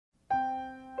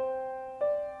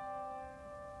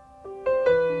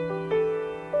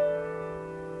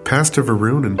Pastor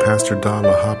Varun and Pastor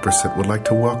Dala Hopperset would like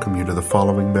to welcome you to the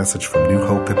following message from New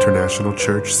Hope International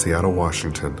Church, Seattle,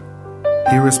 Washington.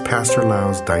 Here is Pastor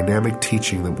Lau's dynamic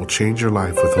teaching that will change your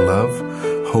life with love,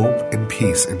 hope, and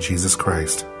peace in Jesus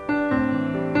Christ.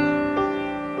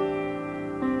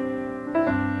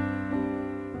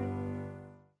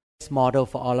 Model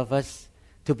for all of us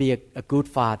to be a good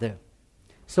father.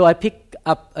 So I picked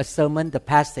up a sermon, the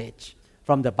passage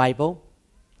from the Bible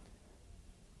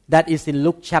that is in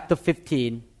Luke chapter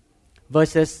 15,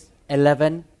 verses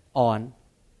 11 on.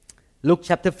 Luke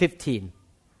chapter 15.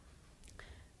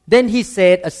 Then he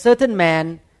said, a certain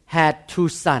man had 2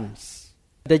 sons.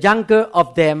 The younger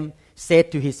of them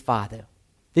said to his father,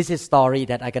 this is a story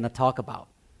that I'm going to talk about.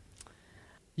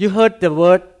 You heard the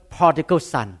word prodigal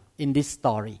son in this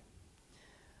story.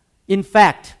 In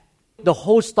fact, the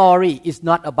whole story is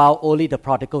not about only the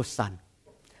prodigal son,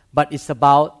 but it's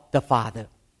about the father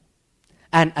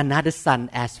and another son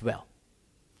as well.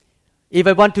 If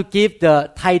I want to give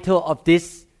the title of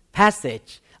this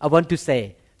passage, I want to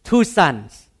say 2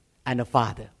 sons and a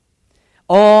father,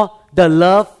 or the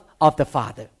love of the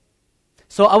father.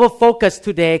 So our focus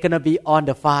today is going to be on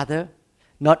the father,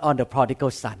 not on the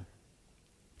prodigal son.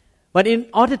 But in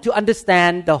order to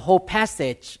understand the whole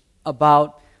passage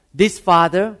about this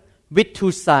father with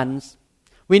 2 sons,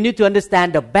 we need to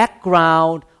understand the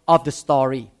background of the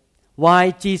story,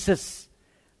 why Jesus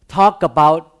talked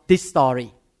about this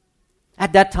story.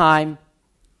 At that time,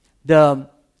 the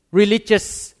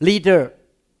religious leader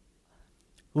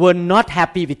were not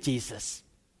happy with Jesus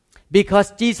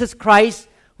because Jesus Christ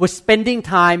was spending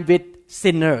time with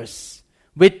sinners,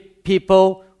 with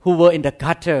people who were in the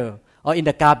gutter or in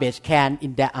the garbage can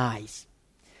in their eyes.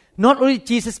 Not only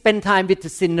Jesus spent time with the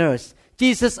sinners,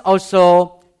 Jesus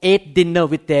also ate dinner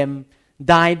with them,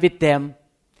 dined with them,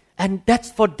 and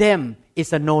that's for them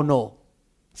is a no-no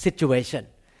situation.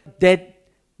 They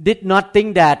did not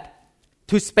think that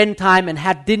to spend time and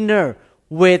have dinner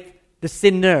with the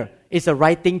sinner is the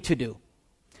right thing to do.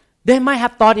 They might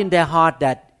have thought in their heart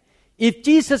that if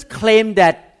Jesus claimed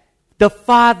that the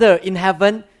Father in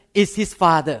heaven is his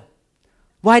Father,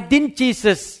 why didn't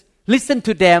Jesus listen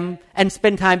to them and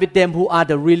spend time with them who are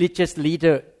the religious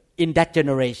leader in that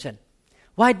generation?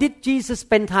 Why did Jesus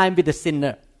spend time with the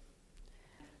sinner?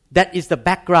 That is the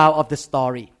background of the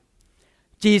story.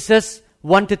 Jesus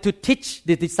wanted to teach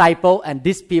the disciple and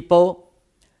these people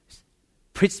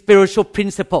spiritual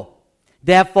principle.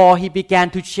 Therefore, he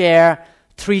began to share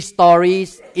 3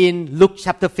 stories in Luke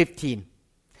chapter 15.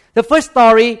 The first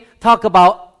story talks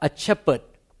about a shepherd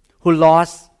who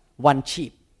lost 1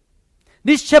 sheep.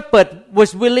 This shepherd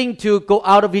was willing to go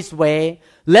out of his way,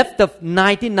 left the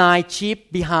 99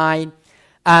 sheep behind,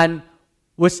 and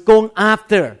was going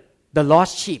after the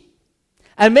lost sheep.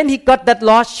 And when he got that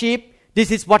lost sheep, this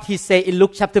is what he said in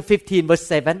Luke chapter 15, verse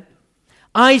 7.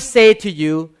 I say to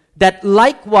you that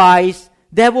likewise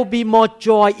there will be more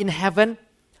joy in heaven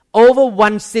over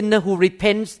 1 sinner who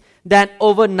repents than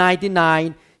over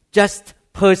 99 just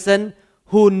person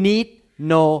who need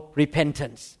no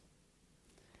repentance.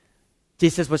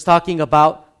 Jesus was talking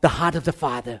about the heart of the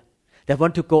Father that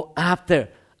want to go after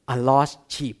a lost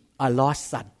sheep, a lost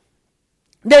son.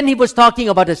 Then he was talking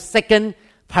about the second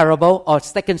parable or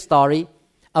second story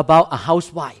about a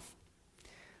housewife.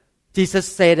 Jesus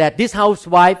said that this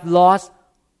housewife lost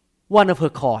one of her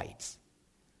coins.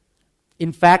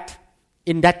 In fact,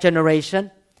 in that generation,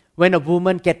 when a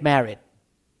woman gets married,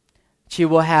 she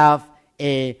will have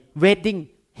a wedding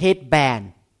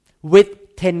headband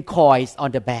with 10 coins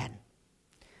on the band.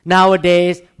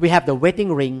 Nowadays, we have the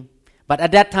wedding ring, but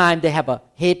at that time, they have a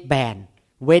headband,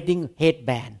 wedding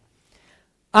headband.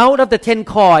 Out of the 10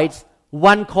 coins,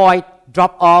 1 coin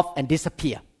dropped off and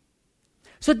disappeared.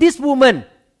 So this woman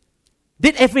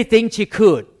did everything she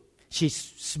could. She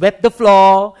swept the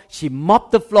floor, she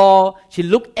mopped the floor, she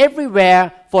looked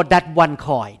everywhere for that 1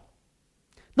 coin.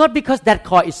 Not because that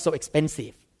coin is so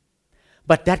expensive,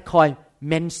 but that coin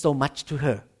meant so much to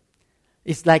her.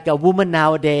 It's like a woman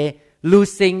nowadays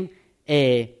losing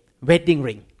a wedding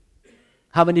ring.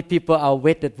 How many people are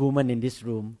wedded women in this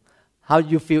room? How do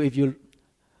you feel if you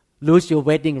lose your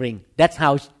wedding ring? That's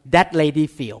how that lady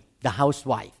feel, the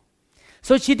housewife.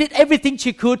 So she did everything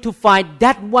she could to find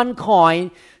that 1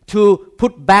 coin to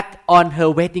put back on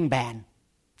her wedding band.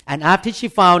 And after she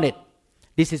found it,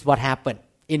 this is what happened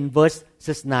in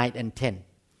verses 9 and 10.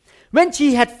 When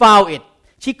she had found it,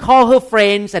 she called her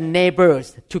friends and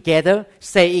neighbors together,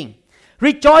 saying,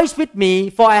 Rejoice with me,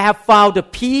 for I have found the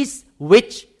piece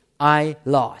which I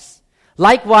lost.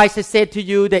 Likewise, I say to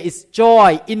you, there is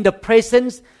joy in the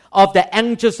presence of the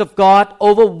angels of God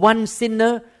over 1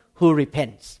 sinner who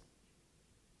repents.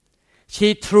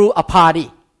 she threw a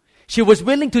party. She was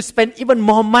willing to spend even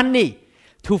more money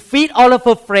to feed all of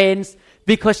her friends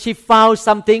because she found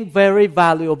something very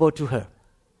valuable to her.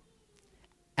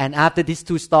 And after these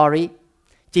two stories,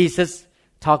 Jesus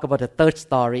talked about the third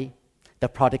story, the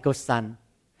prodigal son,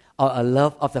 or a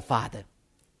love of the Father.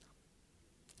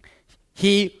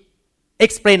 He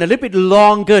explained a little bit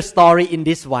longer story in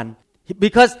this one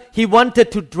because he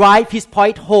wanted to drive his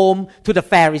point home to the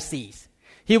Pharisees.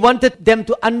 He wanted them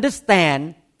to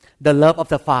understand the love of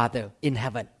the Father in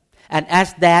heaven. And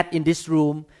as dad in this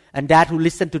room and dad who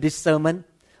listened to this sermon,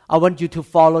 I want you to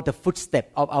follow the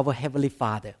footsteps of our Heavenly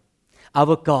Father.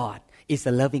 Our God is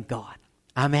a loving God.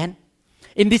 Amen.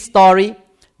 In this story,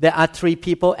 there are three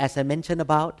people, as I mentioned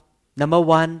about. Number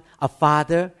one, a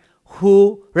father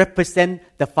who represents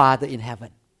the Father in heaven.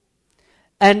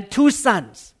 And two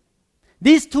sons.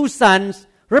 These two sons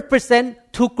represent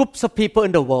two groups of people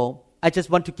in the world. I just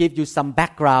want to give you some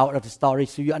background of the story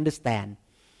so you understand.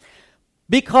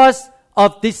 Because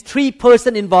of these three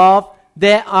persons involved,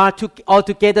 there are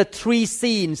altogether three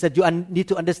scenes that you need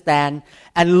to understand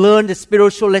and learn the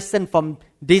spiritual lesson from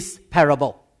this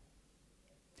parable.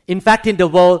 In fact, in the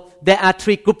world, there are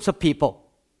three groups of people.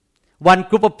 One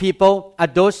group of people are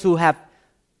those who have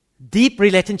deep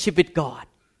relationship with God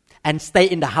and stay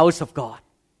in the house of God.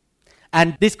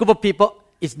 And this group of people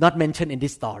is not mentioned in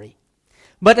this story.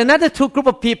 But another two group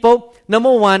of people,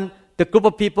 number one, the group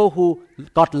of people who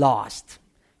got lost.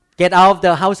 Get out of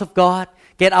the house of God,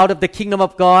 get out of the kingdom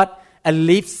of God, and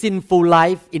live sinful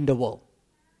life in the world.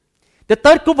 The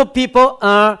third group of people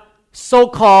are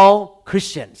so-called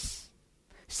Christians,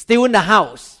 still in the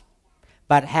house,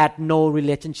 but had no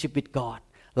relationship with God,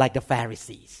 like the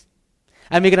Pharisees.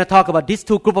 And we're going to talk about these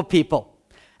two groups of people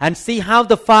and see how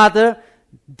the Father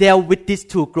dealt with these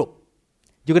two groups.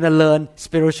 You're going to learn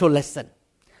spiritual lesson.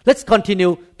 Let's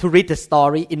continue to read the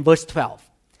story in verse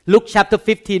 12. Luke chapter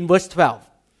 15, verse 12.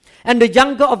 And the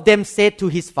younger of them said to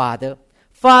his father,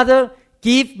 Father,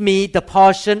 give me the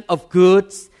portion of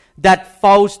goods that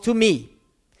falls to me.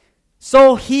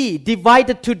 So he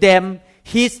divided to them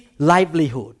his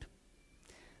livelihood.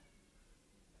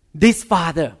 This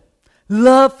father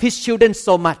loved his children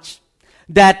so much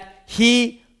that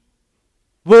he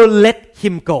will let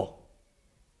him go.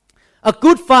 A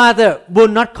good father will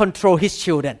not control his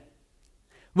children,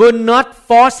 will not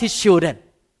force his children.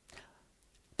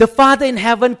 The Father in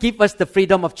heaven gives us the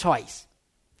freedom of choice.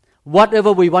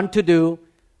 Whatever we want to do,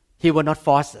 He will not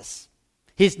force us.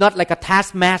 He's not like a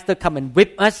taskmaster come and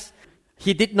whip us.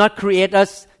 He did not create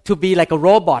us to be like a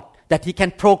robot that He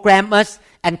can program us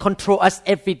and control us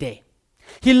every day.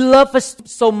 He loves us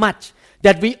so much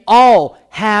that we all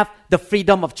have the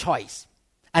freedom of choice.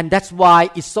 And that's why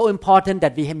it's so important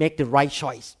that we make the right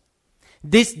choice.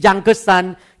 This younger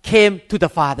son came to the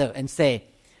father and said,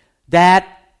 Dad,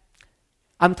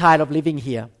 I'm tired of living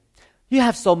here. You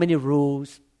have so many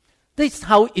rules. This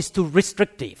house is too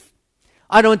restrictive.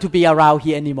 I don't want to be around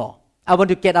here anymore. I want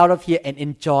to get out of here and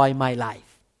enjoy my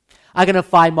life. I'm going to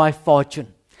find my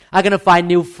fortune. I'm going to find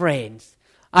new friends.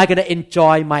 I'm going to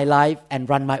enjoy my life and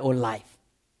run my own life.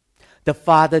 The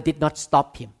father did not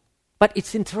stop him. But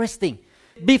it's interesting.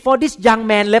 Before this young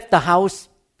man left the house,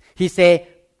 he said,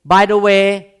 by the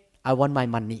way, I want my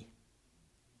money.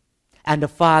 And the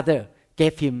father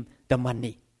gave him the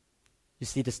money. You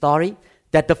see the story?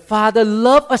 That the Father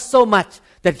loved us so much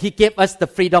that He gave us the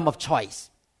freedom of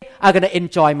choice. I'm going to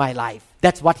enjoy my life.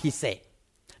 That's what He said.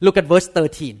 Look at verse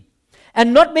 13.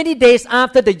 And not many days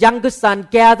after, the younger son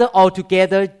gathered all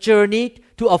together, journeyed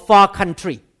to a far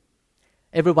country.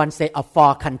 Everyone say a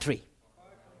far country.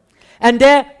 And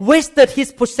there wasted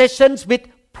his possessions with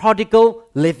prodigal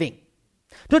living.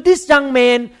 So this young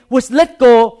man was let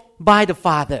go by the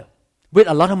father with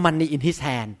a lot of money in his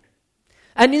hand.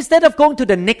 And instead of going to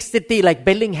the next city like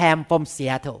Bellingham from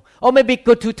Seattle, or maybe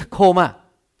go to Tacoma,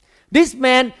 this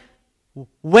man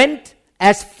went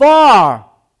as far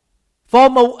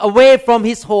away from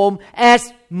his home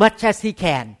as much as he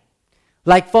can.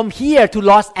 Like from here to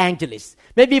Los Angeles,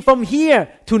 maybe from here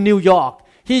to New York.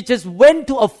 He just went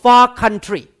to a far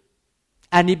country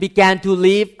and he began to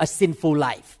live a sinful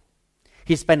life.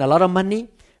 He spent a lot of money.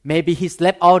 Maybe he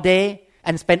slept all day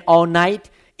and spent all night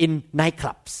in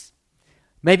nightclubs.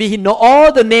 Maybe he know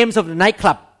all the names of the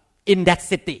nightclub in that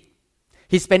city.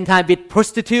 He spent time with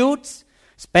prostitutes,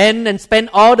 spend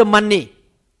all the money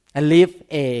and live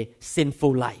a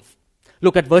sinful life.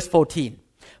 Look at verse 14.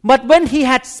 But when he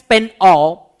had spent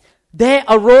all, there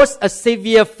arose a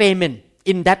severe famine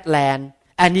in that land,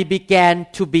 and he began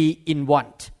to be in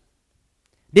want.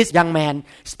 This young man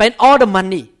spent all the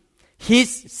money.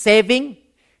 His saving,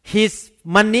 his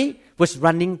money was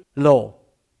running low.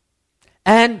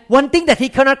 And one thing that he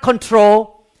cannot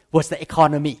control was the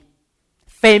economy.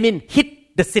 Famine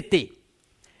hit the city.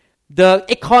 The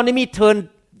economy turned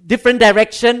different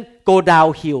direction, go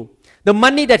downhill. The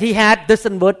money that he had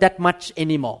doesn't worth that much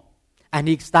anymore. And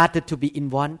he started to be in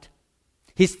want.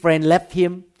 His friend left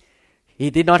him. He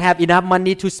did not have enough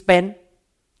money to spend.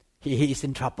 He is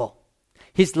in trouble.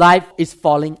 His life is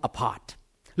falling apart.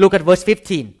 Look at verse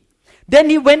 15. Then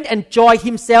he went and joined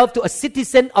himself to a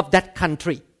citizen of that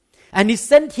country, and he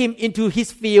sent him into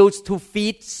his fields to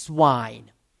feed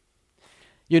swine.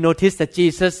 You notice that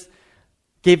Jesus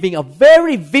giving a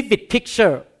very vivid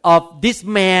picture of this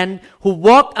man who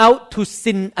walked out to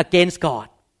sin against God,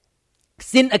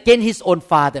 sin against his own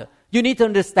father. You need to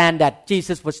understand that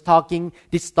Jesus was talking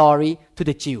this story to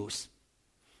the Jews.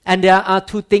 And there are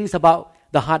two things about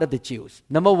the heart of the Jews.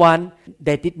 Number one,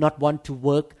 they did not want to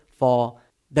work for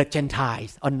the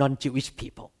Gentiles or non-Jewish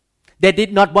people. They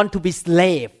did not want to be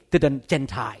slave to the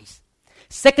Gentiles.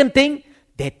 Second thing,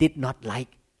 they did not like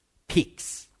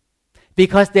pigs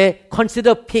because they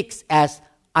consider pigs as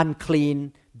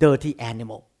unclean, dirty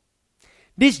animal.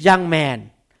 This young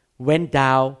man went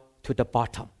down to the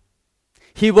bottom.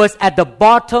 He was at the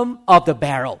bottom of the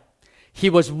barrel. He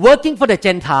was working for the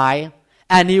Gentile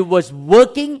and he was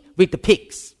working with the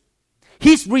pigs.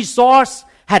 His resource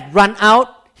had run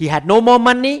out. He had no more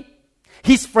money.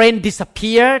 His friend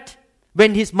disappeared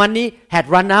when his money had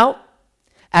run out.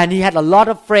 And he had a lot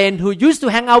of friends who used to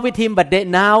hang out with him, but they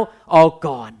now all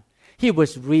gone. He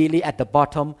was really at the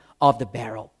bottom of the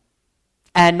barrel.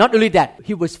 And not only that,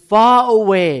 he was far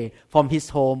away from his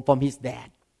home, from his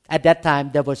dad. At that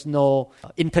time, there was no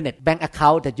internet bank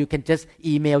account that you can just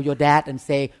email your dad and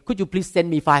say, could you please send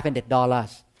me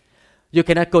 $500? You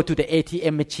cannot go to the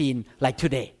ATM machine like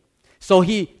today. So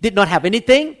he did not have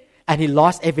anything and he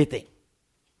lost everything.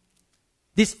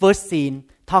 This first scene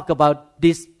talk about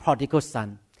this prodigal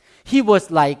son. He was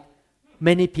like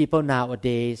many people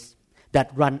nowadays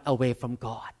that run away from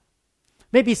God.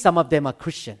 Maybe some of them are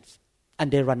Christians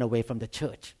and they run away from the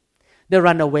church. They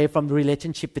run away from the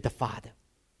relationship with the Father.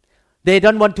 They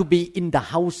don't want to be in the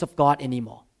house of God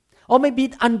anymore. Or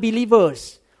maybe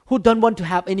unbelievers who don't want to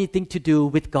have anything to do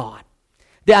with God.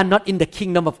 They are not in the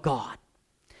kingdom of God.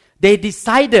 They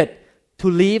decided to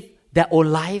live their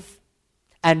own life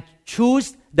and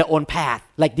choose their own path,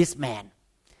 like this man.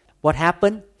 What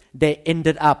happened? They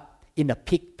ended up in a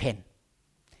pig pen,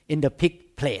 in the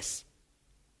pig place.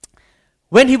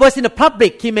 When he was in the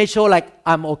public, he may show like,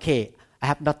 I'm okay. I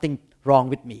have nothing wrong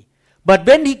with me. But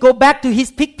when he go back to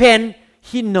his pig pen,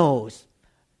 he knows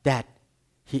that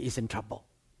he is in trouble.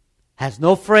 Has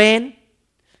no friend.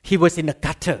 He was in the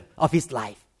gutter of his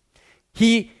life.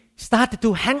 He started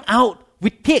to hang out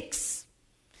with pigs.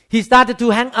 He started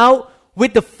to hang out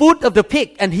with the food of the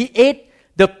pig and he ate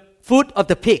the food of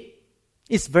the pig.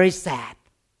 It's very sad.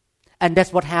 And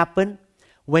that's what happened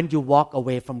when you walk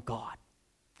away from God.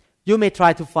 You may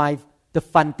try to find the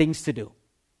fun things to do.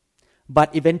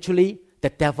 But eventually, the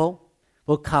devil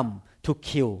will come to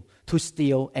kill, to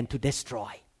steal, and to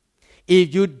destroy.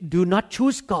 If you do not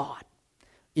choose God,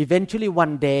 eventually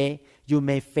one day you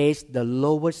may face the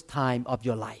lowest time of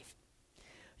your life.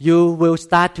 You will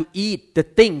start to eat the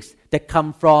things that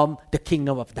come from the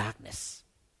kingdom of darkness.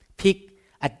 Pig,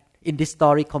 in this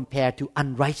story, compared to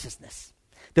unrighteousness.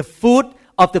 The food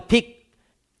of the pig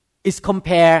is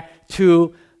compared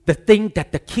to the thing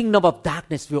that the kingdom of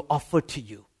darkness will offer to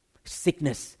you.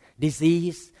 Sickness,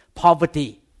 disease,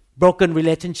 poverty, broken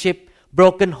relationship,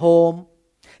 broken home.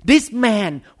 This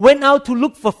man went out to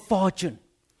look for fortune,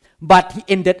 but he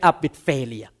ended up with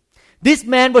failure. This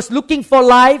man was looking for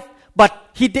life,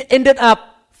 but he ended up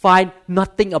find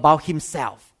nothing about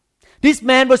himself. This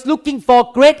man was looking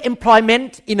for great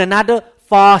employment in another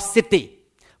far city,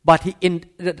 but he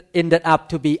ended up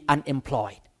to be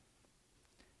unemployed.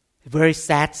 Very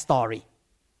sad story.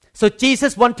 So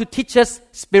Jesus wants to teach us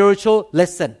spiritual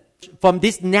lesson from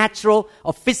this natural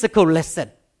or physical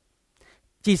lesson.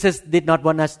 Jesus did not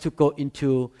want us to go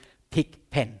into pig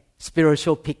pen,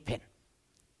 spiritual pig pen.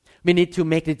 We need to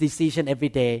make the decision every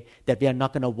day that we are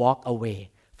not going to walk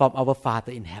away from our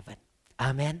Father in heaven.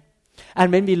 Amen.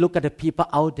 And when we look at the people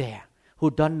out there who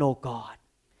don't know God,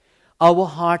 our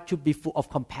heart should be full of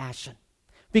compassion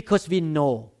because we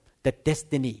know the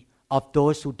destiny of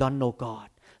those who don't know God,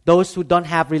 those who don't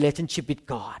have relationship with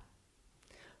God.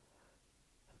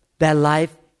 Their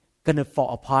life gonna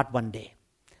fall apart one day.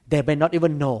 They may not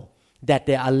even know that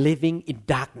they are living in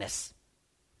darkness.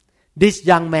 This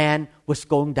young man was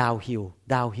going downhill.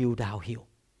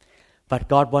 But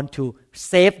God wants to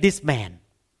save this man.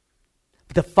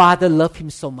 The Father loved him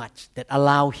so much that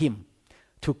allowed him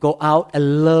to go out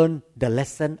and learn the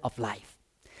lesson of life.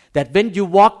 that when you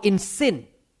walk in sin,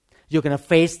 you're going to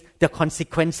face the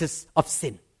consequences of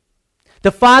sin.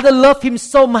 The father loved him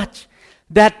so much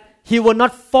that he will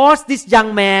not force this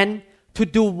young man to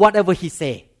do whatever he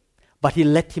say, but he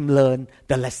let him learn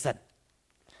the lesson.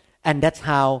 And that's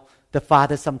how the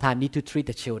father sometimes need to treat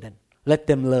the children. Let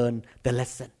them learn the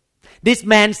lesson. This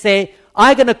man say,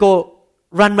 I'm going to go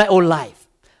run my own life.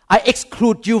 I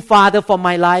exclude you, father, from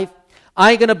my life.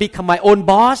 I'm going to become my own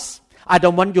boss. I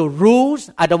don't want your rules.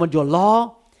 I don't want your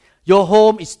law. Your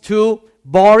home is too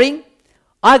boring.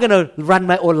 I'm going to run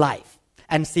my own life.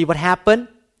 And see what happened.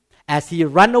 As he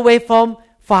ran away from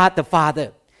the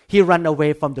father, he ran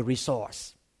away from the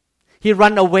resource. He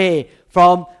ran away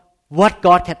from what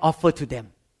God can offer to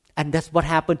them. And that's what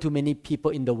happened to many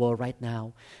people in the world right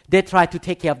now. They try to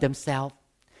take care of themselves,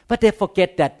 but they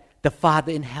forget that the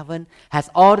Father in heaven has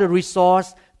all the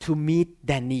resource to meet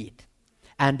their need.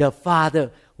 And the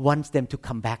Father wants them to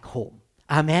come back home.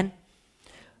 Amen.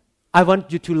 I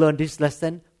want you to learn this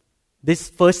lesson, this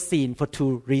first scene, for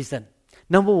two reasons.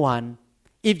 Number one,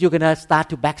 if you're going to start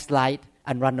to backslide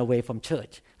and run away from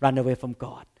church, run away from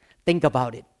God, think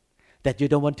about it, that you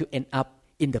don't want to end up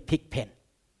in the pig pen.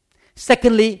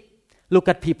 Secondly, look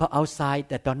at people outside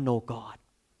that don't know God.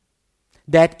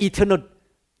 That eternal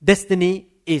destiny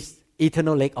is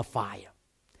eternal lake of fire.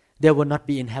 They will not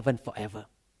be in heaven forever.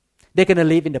 They're going to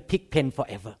live in the pig pen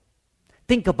forever.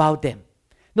 Think about them.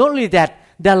 Not only that,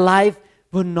 their life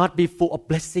will not be full of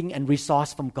blessing and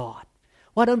resource from God.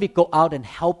 Why don't we go out and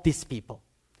help these people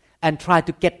and try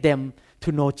to get them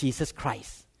to know Jesus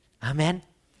Christ? Amen.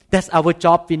 That's our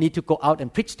job. We need to go out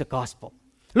and preach the gospel.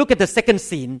 Look at the second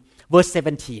scene, verse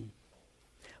 17.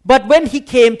 But when he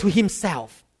came to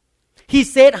himself, he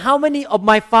said, how many of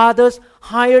my father's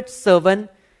hired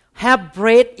servants have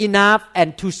bread enough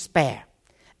and to spare,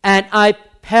 and I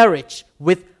perish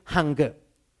with hunger?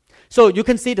 So you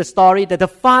can see the story that the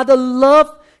father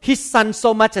loved his son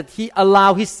so much that he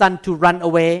allowed his son to run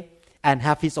away and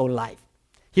have his own life.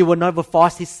 He will never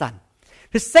force his son.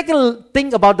 The second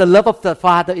thing about the love of the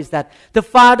father is that the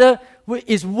father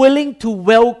is willing to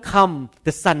welcome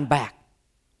the son back.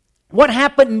 What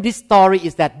happened in this story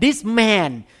is that this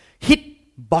man hit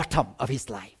bottom of his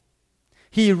life.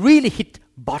 He really hit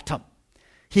bottom.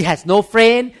 He has no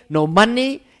friend, no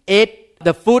money, ate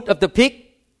the food of the pig.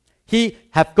 He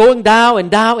have going down and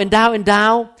down and down and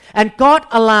down. And God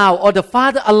allowed, or the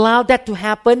father allowed that to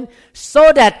happen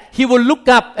so that he will look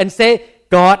up and say,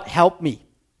 God, help me.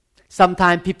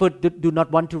 Sometimes people do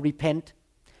not want to repent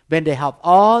when they have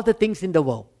all the things in the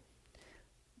world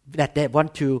that they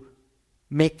want to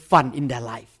make fun in their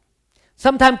life.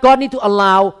 Sometimes God needs to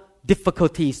allow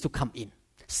difficulties to come in,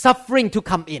 suffering to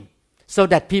come in, so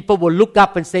that people will look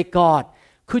up and say, God,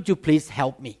 could you please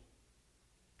help me?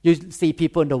 You see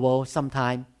people in the world,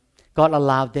 sometimes God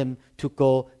allowed them to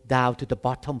go down to the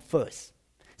bottom first,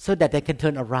 so that they can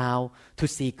turn around to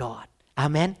see God.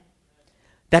 Amen?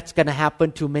 That's going to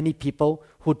happen to many people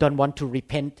who don't want to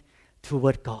repent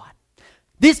toward God.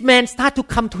 This man starts to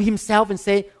come to himself and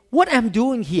say, what am I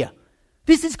doing here?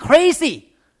 This is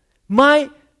crazy. My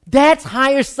dad's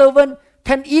hired servant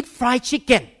can eat fried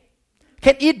chicken,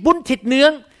 can eat bún thịt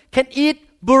nướng, can eat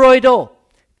burrito,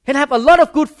 can have a lot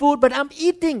of good food, but I'm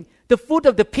eating the food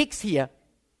of the pigs here.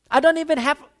 I don't even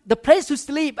have the place to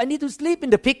sleep. I need to sleep in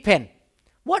the pig pen.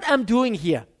 What I'm doing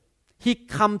here? He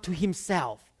come to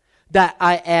himself that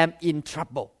I am in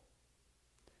trouble.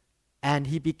 And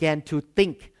he began to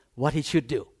think what he should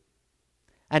do.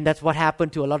 And that's what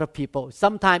happened to a lot of people.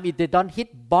 Sometimes if they don't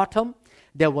hit bottom,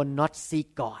 they will not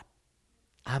seek God.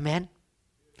 Amen.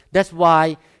 That's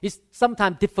why it's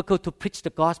sometimes difficult to preach the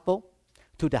gospel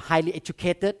to the highly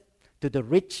educated, to the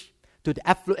rich, to the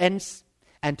affluent,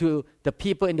 and to the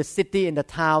people in the city, in the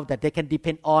town, that they can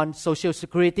depend on social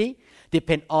security,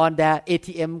 depend on their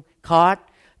ATM card,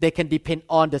 they can depend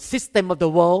on the system of the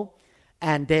world,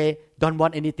 and they don't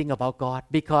want anything about God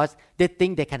because they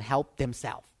think they can help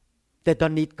themselves. They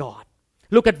don't need God.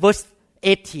 Look at verse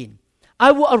 18.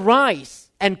 I will arise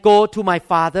and go to my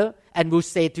father and will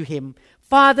say to him,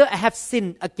 Father, I have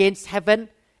sinned against heaven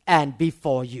and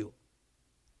before you.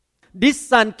 This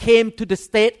son came to the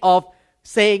state of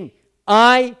saying,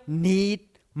 I need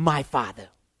my father.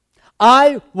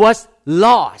 I was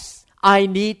lost. I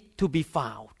need to be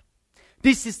found.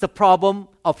 This is the problem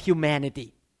of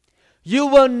humanity. You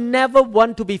will never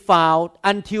want to be found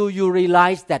until you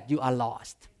realize that you are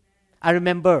lost. I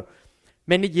remember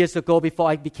many years ago, before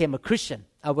I became a Christian,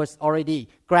 I was already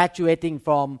graduating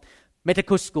from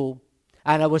medical school,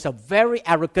 and I was a very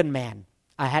arrogant man.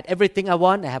 I had everything I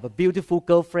want. I have a beautiful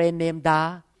girlfriend named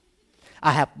Da.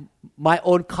 I have my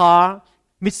own car,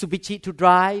 Mitsubishi, to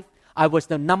drive. I was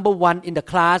the number one in the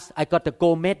class. I got the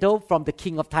gold medal from the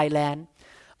King of Thailand.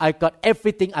 I got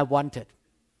everything I wanted.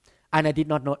 And I did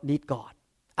not need God.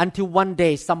 Until one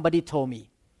day somebody told me,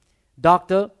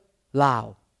 Dr.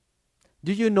 Lau,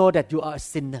 do you know that you are a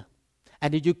sinner?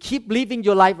 And if you keep living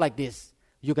your life like this,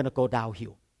 you're going to go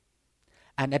downhill.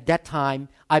 And at that time,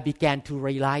 I began to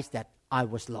realize that I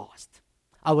was lost.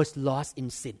 I was lost in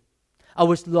sin. I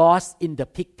was lost in the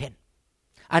pig pen.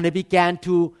 And I began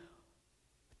to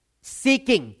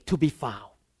seeking to be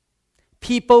found.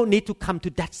 People need to come to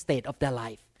that state of their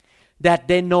life that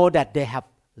they know that they have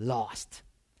lost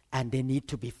and they need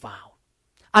to be found.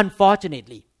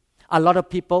 Unfortunately, a lot of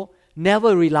people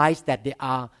never realize that they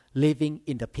are living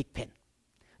in the pig pen.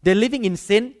 They're living in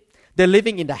sin. They're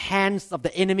living in the hands of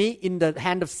the enemy, in the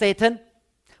hand of Satan.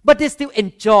 But they still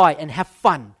enjoy and have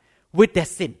fun with their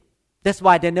sin. That's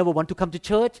why they never want to come to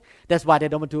church. That's why they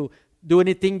don't want to do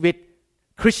anything with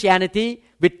Christianity,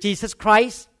 with Jesus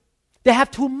Christ. They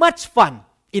have too much fun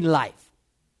in life.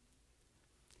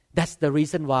 That's the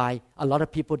reason why a lot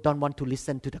of people don't want to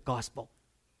listen to the gospel.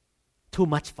 Too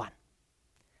much fun.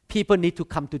 People need to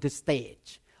come to the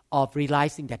stage of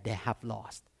realizing that they have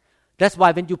lost. That's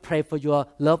why when you pray for your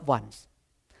loved ones,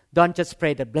 don't just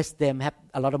pray that bless them, have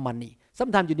a lot of money.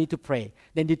 Sometimes you need to pray.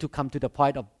 They need to come to the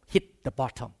point of hit the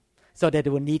bottom so that they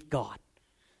will need God.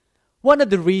 One of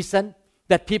the reasons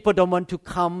that people don't want to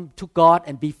come to God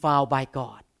and be found by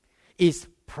God is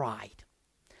pride.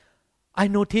 I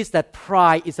noticed that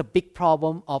pride is a big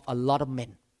problem of a lot of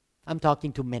men. I'm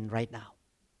talking to men right now.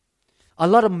 A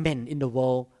lot of men in the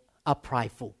world are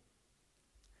prideful.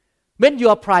 When you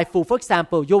are prideful, for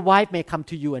example, your wife may come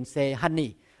to you and say,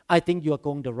 honey, I think you are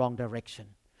going the wrong direction.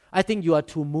 I think you are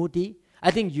too moody.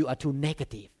 I think you are too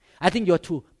negative. I think you are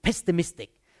too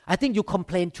pessimistic. I think you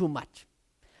complain too much.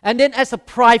 And then as a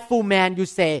prideful man, you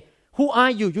say, who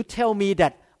are you? You tell me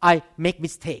that I make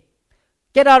mistake.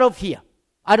 Get out of here.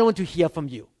 I don't want to hear from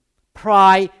you.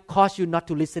 Pride causes you not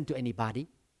to listen to anybody.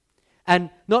 And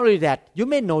not only that, you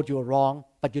may know you're wrong,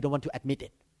 but you don't want to admit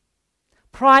it.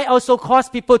 Pride also causes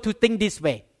people to think this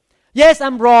way. Yes,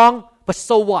 I'm wrong, but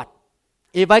so what?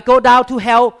 If I go down to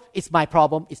hell, it's my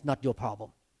problem, it's not your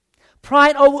problem.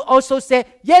 Pride also says,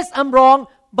 yes, I'm wrong,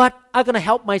 but I'm going to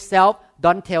help myself.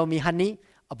 Don't tell me, honey,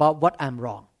 about what I'm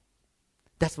wrong.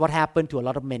 That's what happened to a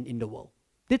lot of men in the world.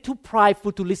 They're too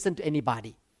prideful to listen to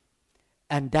anybody.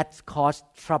 And that's caused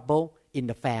trouble in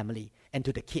the family and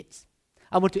to the kids.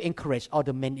 I want to encourage all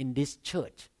the men in this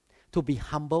church to be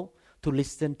humble, to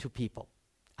listen to people.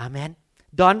 Amen.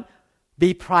 Don't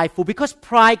be prideful, because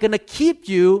pride gonna keep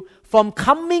you from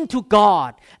coming to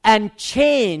God and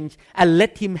change and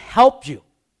let Him help you.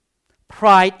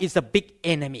 Pride is a big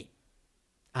enemy.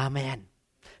 Amen.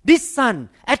 This son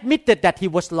admitted that he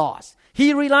was lost.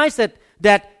 He realized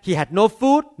that he had no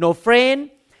food, no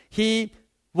friend. He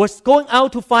was going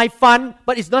out to find fun,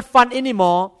 but it's not fun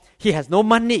anymore. He has no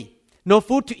money, no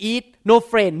food to eat, no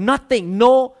friend, nothing,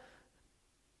 no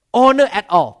honor at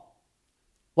all.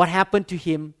 What happened to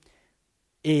him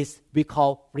is we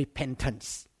call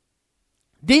repentance.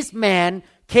 This man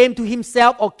came to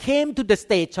himself or came to the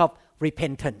stage of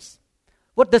repentance.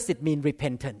 What does it mean,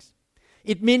 repentance?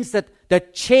 It means that the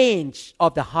change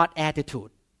of the heart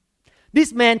attitude.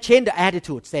 This man changed the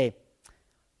attitude, say,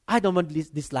 I don't want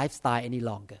this lifestyle any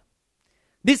longer.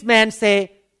 This man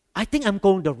say, I think I'm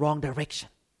going the wrong direction.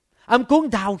 I'm going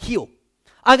downhill.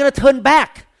 I'm going to turn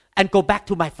back and go back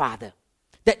to my father.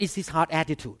 That is his heart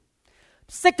attitude.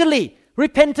 Secondly,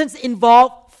 repentance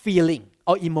involves feeling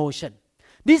or emotion.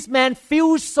 This man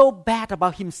feels so bad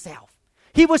about himself.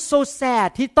 He was so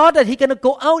sad. He thought that he's going to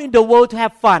go out in the world to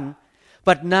have fun.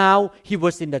 But now he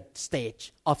was in the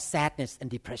stage of sadness and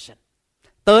depression.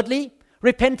 Thirdly,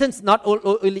 repentance not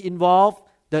only involves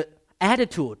the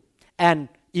attitude and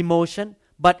emotion,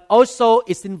 but also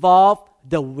it's involved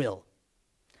the will.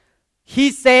 He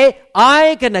say,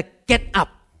 I'm going to get up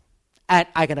and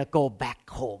I'm going to go back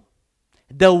home.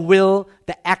 The will,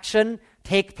 the action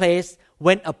take place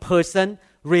when a person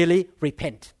really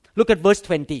repent. Look at verse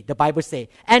 20. The Bible says,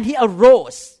 and he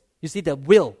arose. You see, the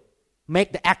will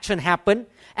make the action happen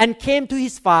and came to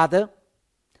his father.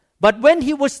 But when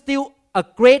he was still a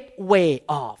great way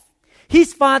off,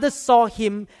 his father saw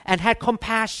him and had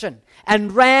compassion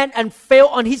and ran and fell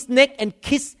on his neck and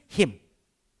kissed him.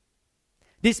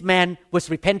 This man was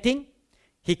repenting.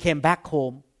 He came back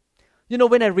home. You know,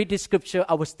 when I read this scripture,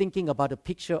 I was thinking about a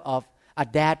picture of a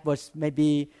dad was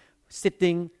maybe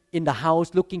sitting in the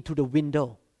house looking to the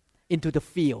window into the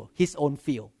field, his own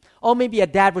field. Or maybe a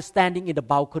dad was standing in the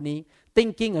balcony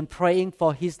thinking and praying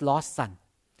for his lost son.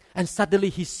 And suddenly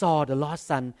he saw the lost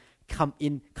son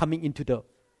coming into the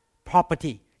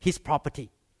property, his property.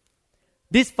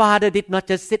 This father did not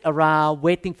just sit around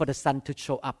waiting for the son to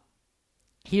show up.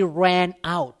 He ran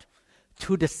out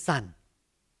to the son,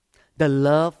 the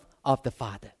love of the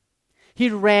father. He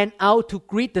ran out to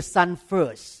greet the son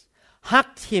first,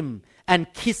 hugged him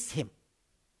and kissed him,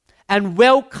 and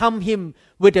welcomed him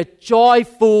with a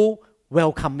joyful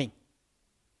welcoming.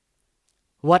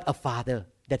 What a father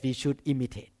that we should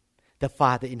imitate, the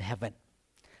Father in heaven.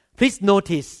 Please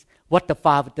notice what the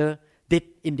father did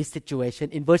in this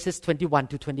situation in verses 21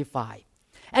 to 25.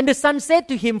 And the son said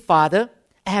to him, Father,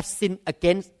 I have sinned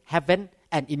against heaven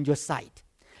and in your sight.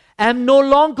 I am no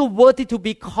longer worthy to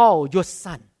be called your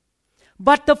son.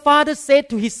 But the father said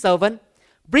to his servant,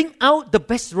 Bring out the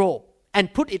best robe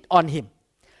and put it on him.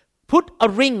 Put a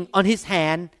ring on his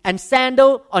hand and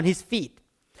sandal on his feet.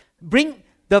 Bring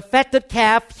the fatted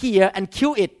calf here and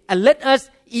kill it, and let us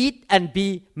eat and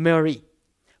be merry.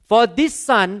 For this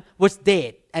son was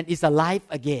dead and is alive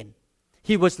again.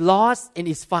 He was lost and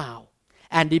is found,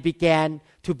 and they began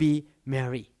to be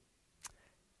merry.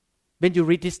 When you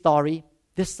read this story,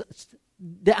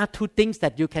 there are two things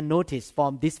that you can notice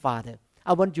from this father.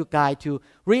 I want you guys to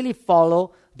really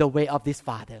follow the way of this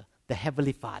father, the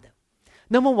heavenly father.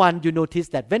 Number one, you notice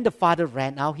that when the father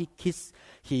ran out, he kissed,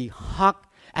 he hugged,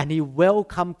 and he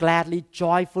welcomed gladly,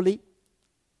 joyfully.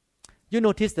 You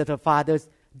notice that the fathers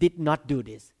did not do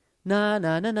this. Na,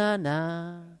 na, na, na,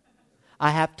 na. I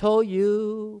have told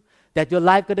you that your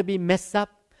life going to be messed up.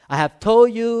 I have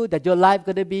told you that your life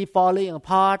going to be falling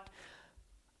apart.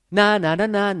 Na, na, na,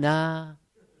 na, na.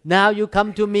 Now you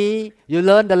come to me. You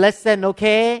learn the lesson,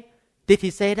 okay? Did he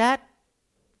say that?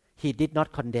 He did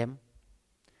not condemn.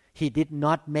 He did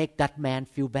not make that man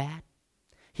feel bad.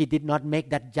 He did not make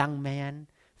that young man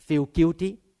feel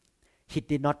guilty. He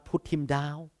did not put him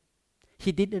down.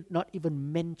 He did not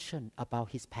even mention about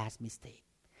his past mistake.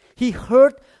 He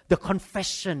heard the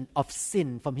confession of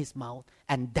sin from his mouth,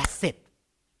 and that's it.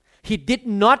 He did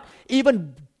not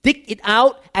even dig it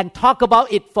out and talk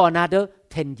about it for another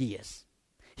 10 years.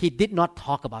 He did not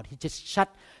talk about it. He just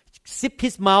zipped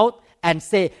his mouth and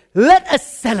say, let us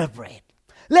celebrate.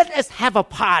 Let us have a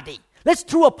party. Let's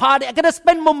throw a party. I'm going to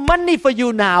spend more money for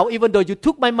you now, even though you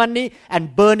took my money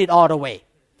and burned it all away.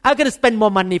 I'm going to spend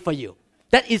more money for you.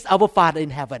 That is our Father in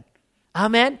heaven.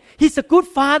 Amen. He's a good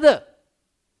father.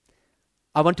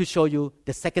 I want to show you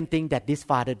the second thing that this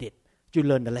father did. You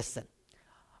learn the lesson.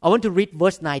 I want to read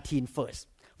verse 19 first.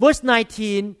 Verse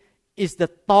 19 is the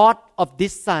thought of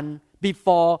this son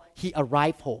before he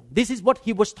arrived home. This is what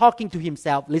he was talking to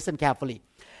himself. Listen carefully.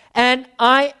 And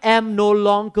I am no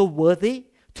longer worthy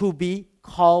to be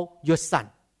called your son.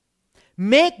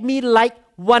 Make me like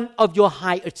one of your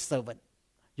hired servants.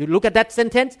 You look at that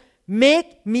sentence.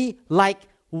 Make me like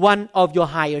one of your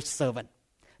hired servants.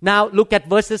 Now look at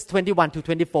verses 21 to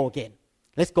 24 again.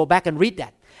 Let's go back and read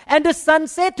that. And the son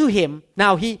said to him,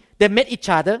 now they met each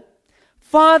other.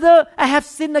 Father, I have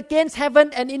sinned against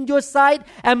heaven and in your sight.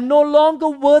 I am no longer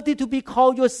worthy to be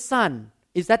called your son.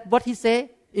 Is that what he said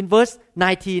in verse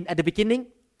 19 at the beginning?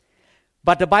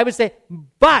 But the Bible says,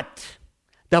 but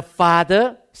the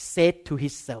father said to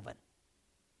his servant.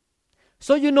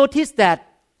 So you notice that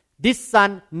this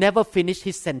son never finished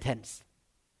his sentence.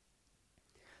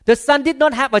 The son did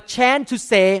not have a chance to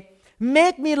say,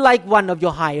 make me like one of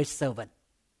your hired servants.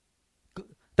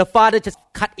 The father just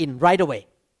cut in right away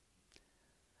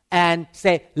and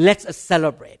say, let's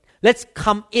celebrate. Let's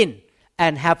come in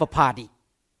and have a party.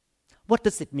 What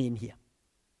does it mean here?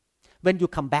 When you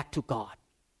come back to God,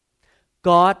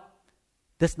 God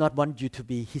does not want you to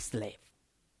be his slave.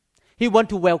 He wants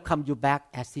to welcome you back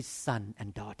as his son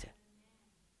and daughter.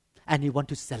 And he wants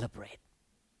to celebrate.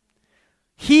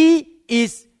 He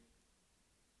is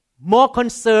more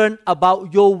concerned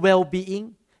about your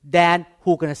well-being than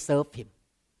who's going to serve him.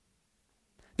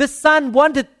 The son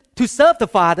wanted to serve the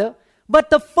father, but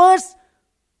the first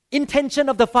intention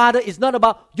of the father is not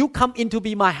about you come in to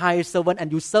be my hired servant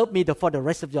and you serve me for the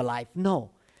rest of your life.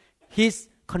 No. His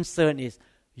concern is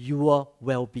your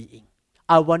well-being.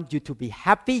 I want you to be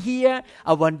happy here.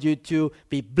 I want you to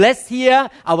be blessed here.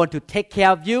 I want to take care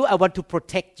of you. I want to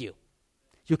protect you.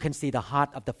 You can see the heart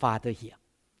of the Father here.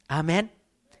 Amen.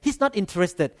 He's not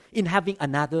interested in having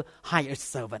another hired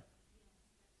servant.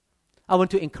 I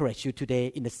want to encourage you today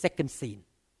in the second scene.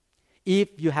 If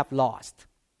you have lost,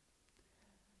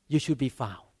 you should be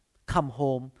found. Come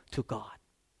home to God.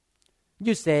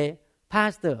 You say,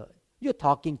 Pastor, you're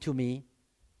talking to me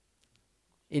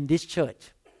in this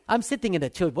church. I'm sitting in the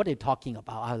church. What are you talking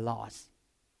about? I lost.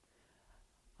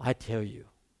 I tell you,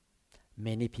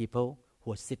 many people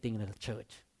who are sitting in the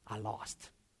church are lost.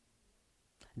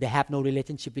 They have no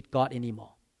relationship with God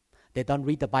anymore. They don't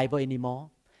read the Bible anymore.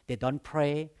 They don't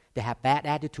pray. They have bad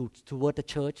attitudes toward the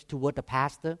church, toward the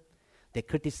pastor. They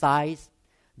criticize.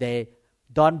 They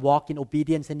don't walk in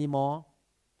obedience anymore.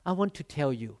 I want to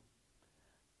tell you,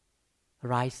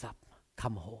 rise up,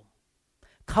 come home.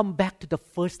 Come back to the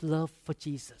first love for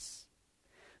Jesus.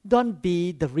 Don't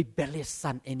be the rebellious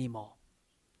son anymore.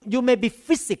 You may be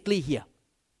physically here,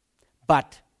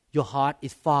 but your heart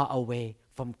is far away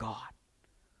from God.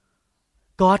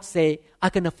 God say, I'm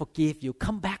going to forgive you.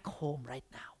 Come back home right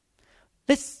now.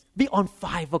 Let's be on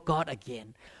fire for God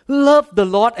again. Love the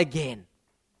Lord again.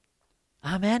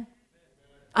 Amen.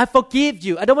 I forgive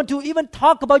you. I don't want to even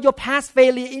talk about your past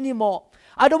failure anymore.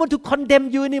 I don't want to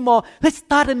condemn you anymore. Let's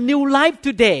start a new life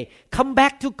today. Come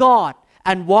back to God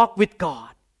and walk with God.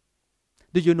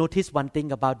 Do you notice one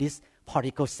thing about this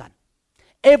prodigal son?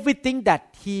 Everything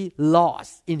that he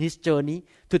lost in his journey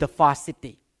to the far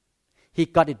city, he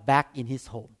got it back in his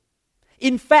home.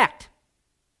 In fact,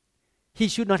 he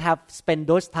should not have spent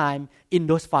those time in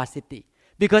those far city,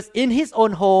 because in his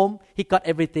own home, he got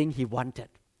everything he wanted.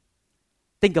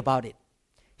 Think about it.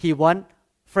 He want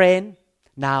friend,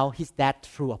 now his dad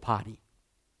threw a party.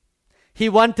 He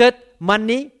wanted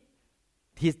money.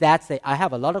 His dad said, I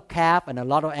have a lot of calf and a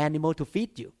lot of animal to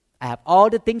feed you. I have all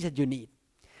the things that you need.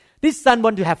 This son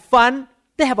wanted to have fun.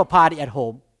 They have a party at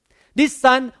home. This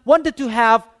son wanted to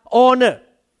have honor.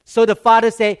 So the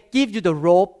father said, give you the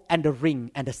robe and the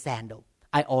ring and the sandal.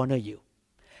 I honor you.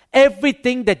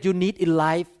 Everything that you need in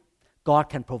life, God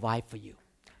can provide for you.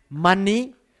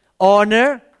 Money,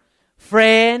 honor,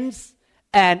 friends,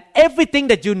 and everything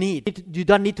that you need. You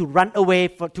don't need to run away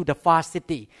to the far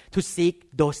city to seek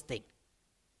those things.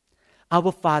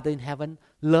 Our Father in heaven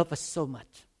loves us so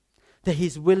much that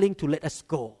He's willing to let us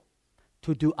go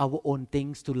to do our own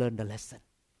things to learn the lesson.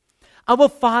 Our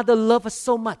Father loves us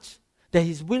so much that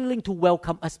He's willing to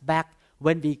welcome us back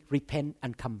when we repent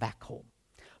and come back home.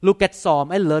 Look at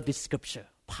Psalm. I love this scripture.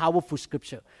 Powerful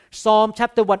scripture. Psalm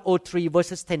chapter 103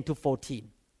 verses 10 to 14.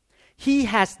 He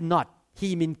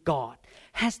means God,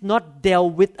 has not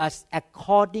dealt with us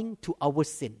according to our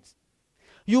sins.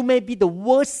 You may be the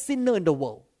worst sinner in the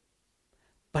world,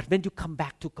 but when you come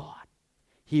back to God,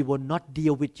 He will not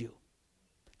deal with you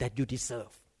that you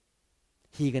deserve.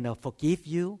 He's going to forgive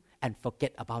you and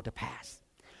forget about the past.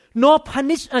 Nor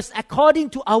punish us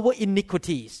according to our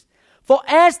iniquities. For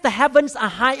as the heavens are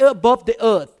higher above the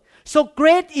earth, so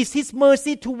great is His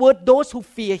mercy toward those who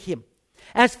fear Him.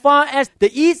 As far as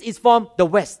the east is from the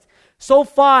west, so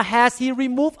far has He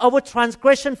removed our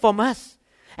transgression from us.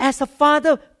 As a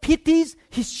father pities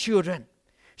his children,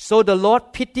 so the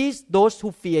Lord pities those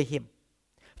who fear Him.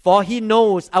 For He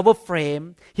knows our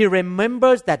frame. He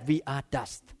remembers that we are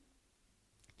dust.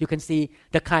 You can see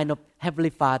the kind of Heavenly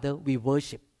Father we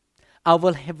worship.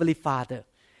 Our Heavenly Father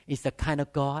is the kind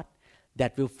of God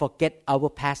that will forget our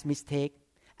past mistake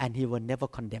and He will never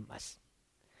condemn us.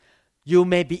 You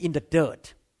may be in the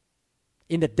dirt,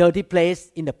 in the dirty place,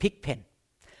 in the pig pen.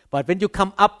 But when you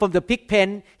come up from the pig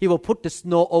pen, He will put the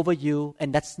snow over you,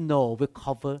 and that snow will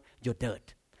cover your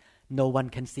dirt. No one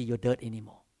can see your dirt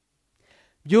anymore.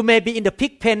 You may be in the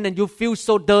pig pen and you feel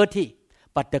so dirty,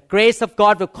 but the grace of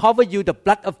God will cover you, the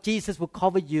blood of Jesus will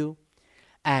cover you,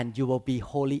 and you will be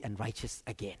holy and righteous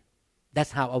again.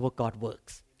 That's how our God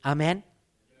works. Amen?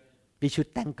 We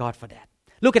should thank God for that.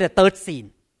 Look at the third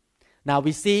scene. Now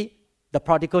we see the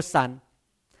prodigal son.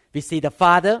 We see the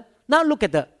father. Now look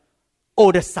at the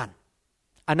older son.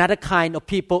 Another kind of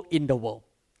people in the world.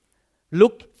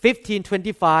 Luke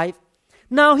 15:25.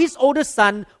 Now his older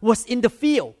son was in the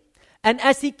field. And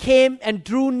as he came and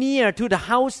drew near to the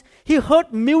house, he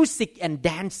heard music and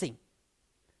dancing.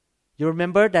 You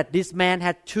remember that this man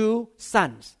had two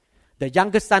sons. The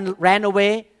younger son ran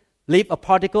away, lived a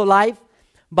prodigal life.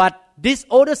 But this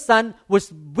older son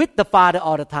was with the father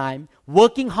all the time,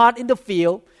 working hard in the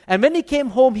field. And when he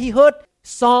came home, he heard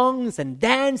songs and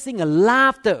dancing and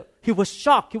laughter. He was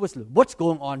shocked. He was like, what's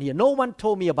going on here? No one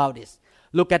told me about this.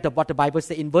 Look at what the Bible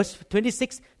says in verse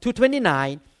 26 to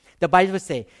 29. The Bible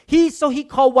says, he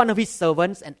called one of his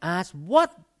servants and asked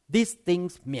what these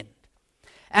things meant.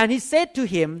 And he said to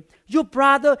him, your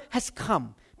brother has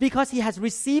come because he has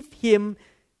received him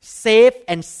safe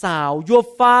and sound. Your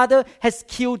father has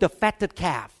killed the fatted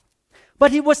calf.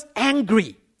 But he was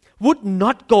angry, would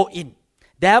not go in.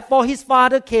 Therefore his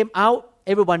father came out.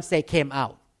 Everyone say came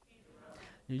out.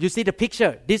 You see the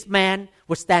picture. This man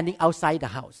was standing outside the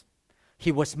house.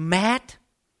 He was mad.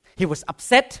 He was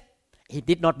upset. He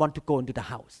did not want to go into the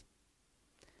house.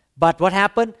 But what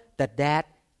happened? The dad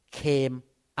came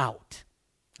out.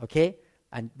 Okay?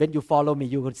 And when you follow me,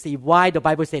 you will see why the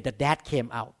Bible says the dad came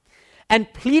out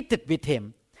and pleaded with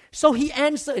him. So he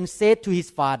answered and said to his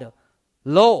father,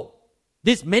 Lo,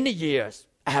 these many years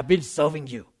I have been serving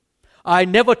you. I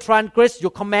never transgressed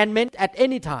your commandment at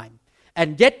any time,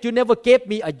 and yet you never gave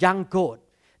me a young goat,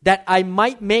 that I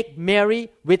might make merry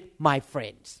with my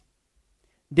friends.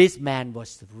 This man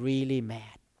was really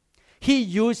mad. He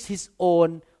used his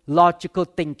own logical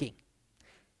thinking.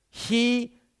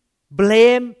 He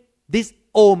blamed this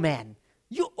old man.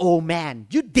 You old man,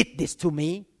 you did this to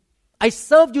me. I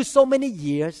served you so many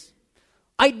years.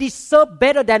 I deserve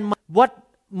better than what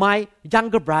my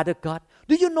younger brother got.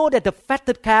 Do you know that the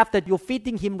fatted calf that you're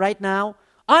feeding him right now,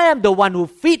 I am the one who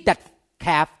feed that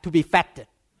calf to be fatted.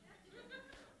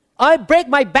 I break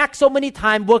my back so many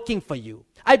times working for you.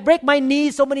 I break my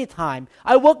knees so many times.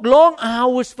 I work long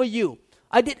hours for you.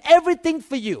 I did everything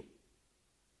for you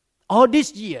all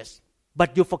these years,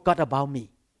 but you forgot about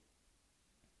me.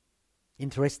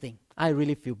 Interesting. I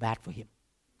really feel bad for him.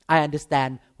 I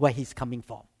understand where he's coming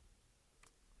from.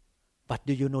 But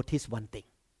do you notice one thing?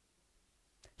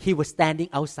 He was standing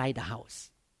outside the house,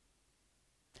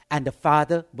 and the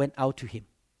father went out to him.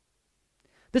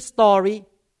 The story,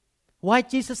 why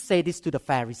Jesus said this to the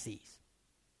Pharisees?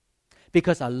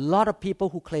 Because a lot of people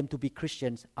who claim to be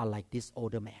Christians are like this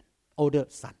older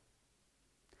son.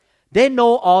 They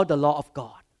know all the law of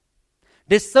God.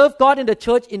 They serve God in the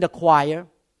church, in the choir.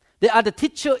 They are the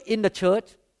teacher in the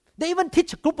church. They even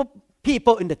teach a group of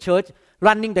people in the church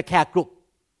running the care group.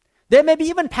 They may be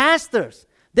even pastors.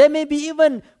 They may be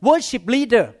even worship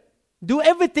leader. Do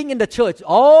everything in the church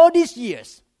all these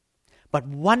years. But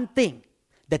one thing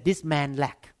that this man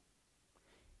lacked,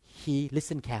 he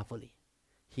listened carefully.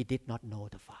 He did not know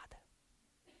the Father.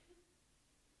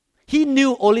 He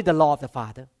knew only the law of the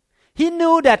Father. He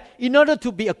knew that in order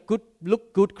to be a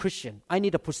good Christian, I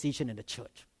need a position in the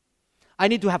church. I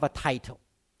need to have a title.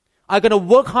 I'm going to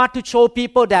work hard to show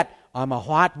people that I'm a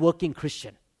hard-working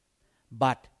Christian.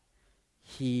 But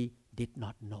he did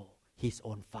not know his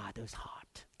own Father's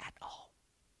heart at all.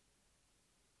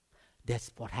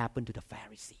 That's what happened to the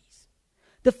Pharisees.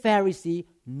 The Pharisee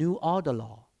knew all the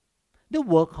law. They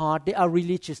work hard. They are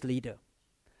religious leader.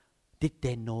 Did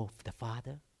they know the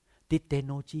Father? Did they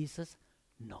know Jesus?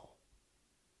 No.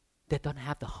 They don't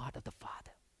have the heart of the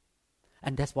Father.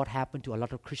 And that's what happened to a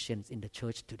lot of Christians in the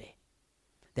church today.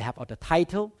 They have all the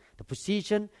title, the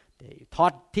position, they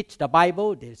teach the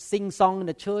Bible, they sing song in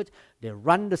the church, they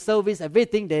run the service,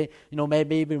 everything. They,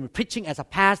 maybe even preaching as a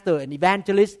pastor and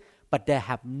evangelist, but they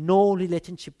have no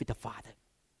relationship with the Father.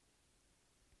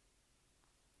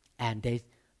 And they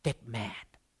get mad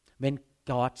when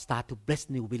God starts to bless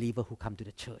new believers who come to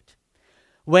the church.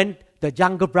 When the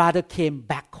younger brother came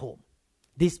back home,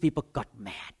 these people got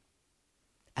mad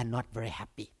and not very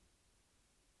happy.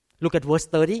 Look at verse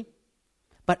 30.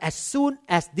 But as soon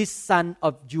as this son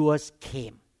of yours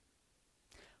came,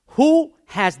 who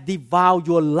has devoured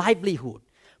your livelihood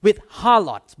with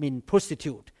harlots, mean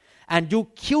prostitute, and you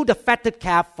killed the fatted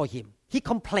calf for him, he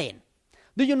complained.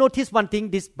 Do you notice one thing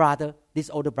this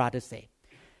older brother say?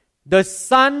 The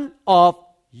son of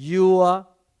yours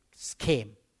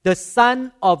came. The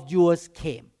son of yours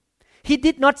came. He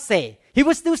did not say, he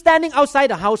was still standing outside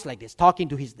the house like this, talking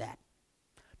to his dad.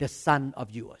 The son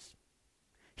of yours.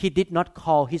 He did not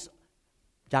call his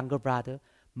younger brother,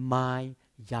 my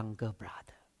younger brother.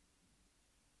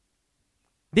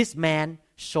 This man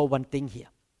showed one thing here,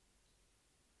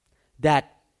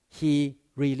 that he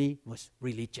really was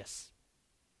religious.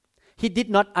 He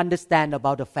did not understand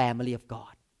about the family of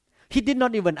God. He did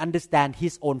not even understand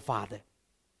his own father.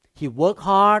 He worked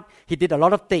hard. He did a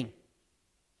lot of things.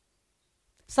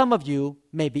 Some of you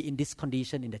may be in this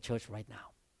condition in the church right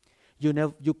now.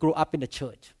 You grew up in the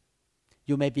church.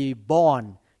 You may be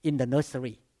born in the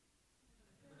nursery.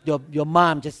 Your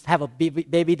mom just have a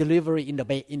baby delivery in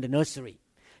the nursery.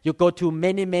 You go to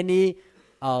many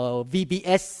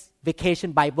VBS,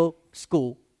 Vacation Bible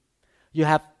School. You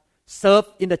have served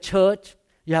in the church.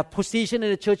 You have position in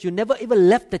the church. You never even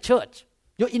left the church.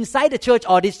 You're inside the church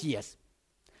all these years.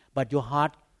 But your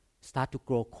heart starts to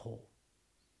grow cold.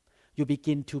 You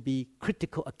begin to be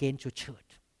critical against your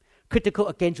church, critical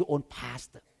against your own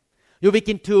pastor. You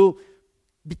begin to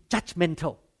be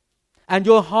judgmental. And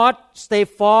your heart stay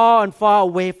far and far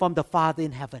away from the Father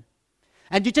in heaven.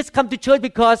 And you just come to church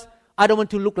because I don't want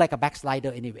to look like a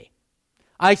backslider anyway.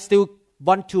 I still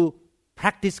want to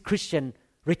practice Christian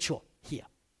ritual here.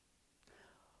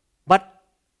 But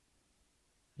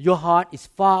your heart is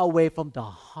far away from the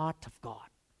heart of God.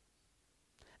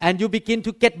 And you begin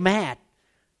to get mad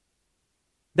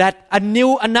that a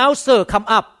new announcer come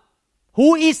up.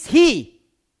 Who is he?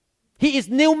 He is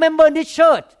new member in this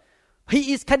church.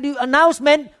 He can do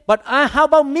announcement, but how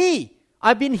about me?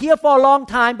 I've been here for a long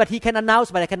time, but he can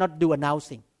announce, but I cannot do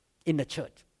announcing. in the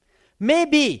church.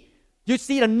 Maybe you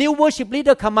see a new worship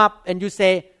leader come up and you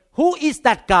say, who is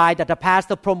that guy that the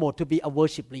pastor promote to be a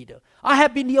worship leader? I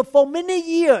have been here for many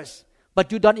years,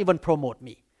 but you don't even promote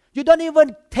me. You don't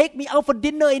even take me out for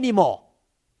dinner anymore.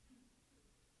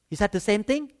 Is that the same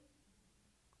thing?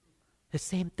 The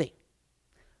same thing.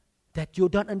 That you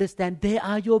don't understand, they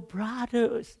are your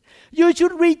brothers. You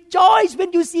should rejoice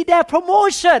when you see their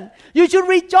promotion. You should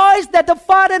rejoice that the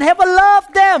Father in heaven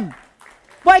loved them.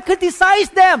 Why criticize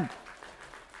them?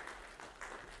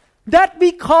 That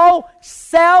we call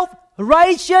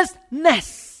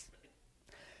self-righteousness.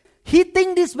 He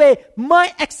thinks this way,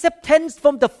 my acceptance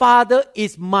from the Father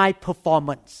is my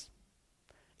performance.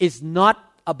 It's not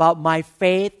about my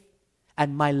faith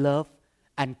and my love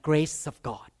and grace of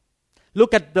God.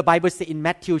 Look at the Bible say in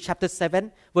Matthew chapter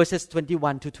 7, verses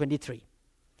 21 to 23.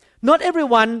 Not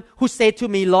everyone who say to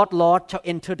me, Lord, Lord, shall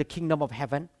enter the kingdom of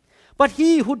heaven, but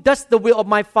he who does the will of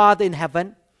my Father in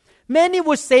heaven. Many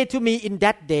will say to me in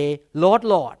that day, Lord,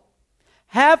 Lord,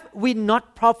 have we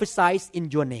not prophesied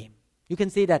in your name? You can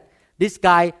see that this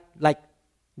guy, like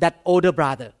that older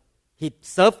brother, he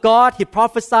served God, he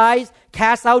prophesied,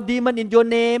 cast out demons in your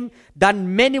name,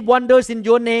 done many wonders in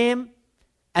your name,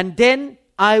 and then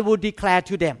I will declare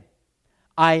to them,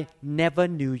 I never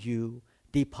knew you.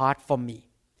 Depart from me,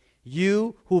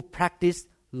 you who practice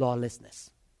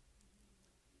lawlessness.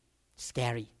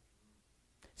 Scary.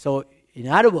 So, in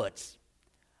other words,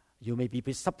 you may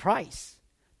be surprised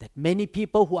that many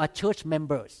people who are church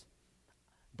members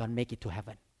don't make it to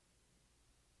heaven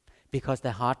because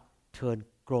their heart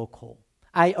grow cold.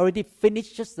 I already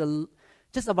finished just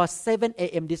about 7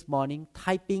 a.m. this morning,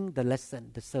 typing the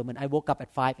lesson, the sermon. I woke up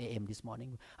at 5 a.m. this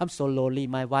morning. I'm so lonely.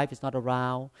 My wife is not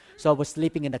around. So I was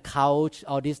sleeping in the couch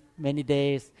all these many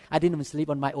days. I didn't even sleep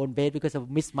on my own bed because I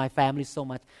missed my family so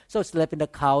much. So I slept in the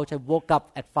couch. I woke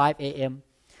up at 5 a.m.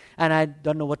 And I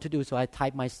don't know what to do. So I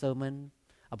typed my sermon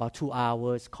about 2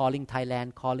 hours, calling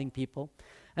Thailand, calling people.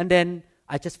 And then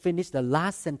I just finished the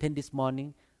last sentence this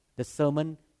morning. The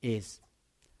sermon is,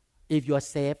 if you are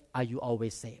saved, are you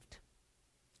always saved?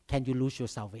 Can you lose your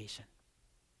salvation?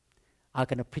 I'm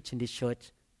going to preach in this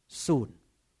church soon.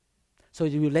 So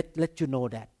you will let you know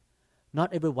that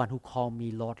not everyone who call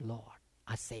me Lord, Lord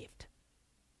are saved.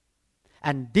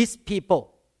 And these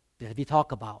people that we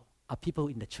talk about are people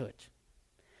in the church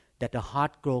that the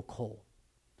heart grow cold,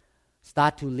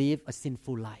 start to live a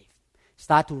sinful life,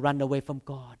 start to run away from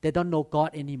God. They don't know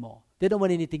God anymore. They don't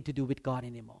want anything to do with God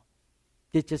anymore.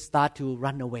 They just start to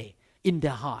run away in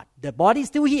their heart. The body is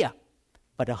still here,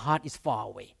 but the heart is far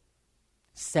away.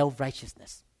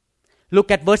 Self-righteousness.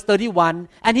 Look at verse 31.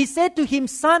 And he said to him,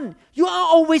 Son, you are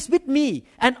always with me,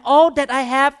 and all that I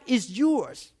have is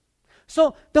yours.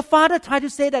 So the father tried to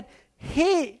say that,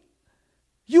 hey,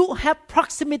 you have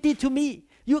proximity to me.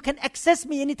 You can access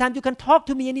me anytime. You can talk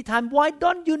to me anytime. Why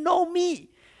don't you know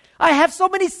me? I have so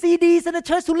many CDs in the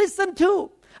church to listen to.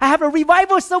 I have a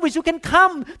revival service. You can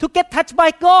come to get touched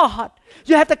by God.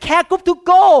 You have the care group to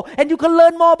go and you can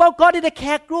learn more about God in the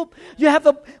care group. You have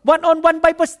a one-on-one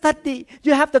Bible study.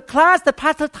 You have the class that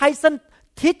Pastor Tyson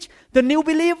teach the new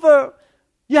believer.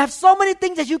 You have so many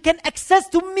things that you can access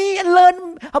to me and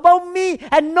learn about me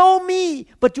and know me.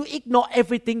 But you ignore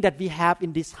everything that we have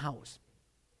in this house.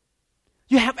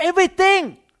 You have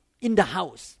everything in the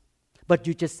house. But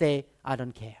you just say, I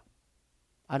don't care.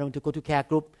 I don't want to go to care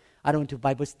group. I don't want to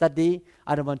Bible study.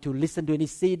 I don't want to listen to any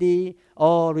CD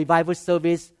or revival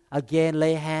service. Again,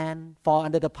 lay hand, fall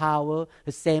under the power,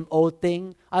 the same old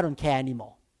thing. I don't care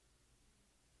anymore.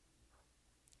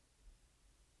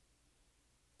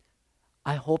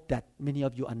 I hope that many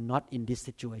of you are not in this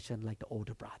situation like the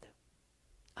older brother.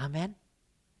 Amen?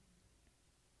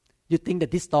 You think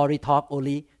that this story talk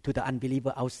only to the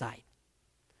unbeliever outside.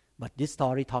 But this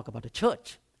story talk about the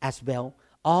church as well.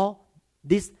 All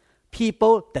these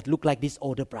people that look like this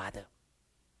older brother.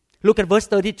 Look at verse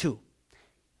 32.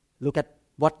 Look at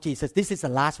what Jesus, this is the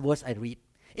last verse I read.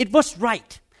 It was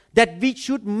right that we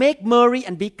should make merry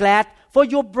and be glad, for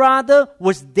your brother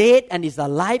was dead and is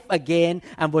alive again,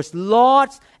 and was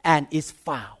lost and is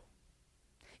found.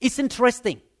 It's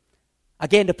interesting.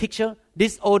 Again, the picture,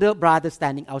 this older brother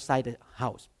standing outside the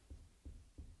house,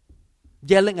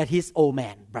 yelling at his old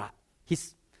man,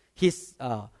 his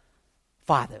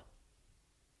father.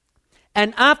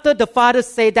 And after the father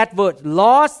said that word,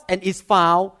 lost and is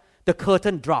found, the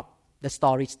curtain dropped. The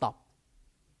story stopped.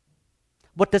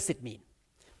 What does it mean?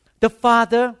 The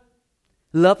Father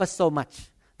loves us so much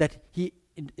that He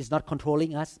is not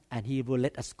controlling us and He will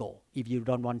let us go if you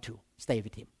don't want to stay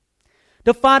with Him.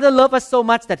 The Father loves us so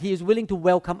much that He is willing to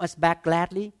welcome us back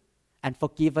gladly and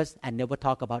forgive us and never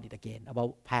talk about it again,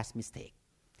 about past mistake.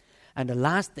 And the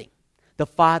last thing, the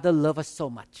Father loves us so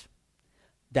much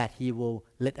that He will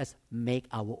let us make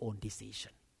our own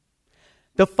decision.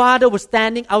 The father was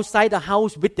standing outside the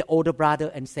house with the older brother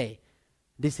and say,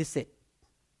 this is it.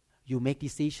 You make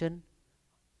decision,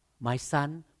 my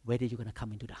son, whether you're going to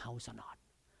come into the house or not.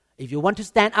 If you want to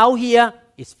stand out here,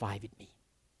 it's fine with me.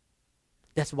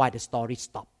 That's why the story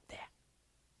stopped there.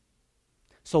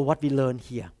 So what we learn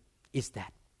here is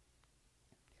that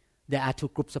there are two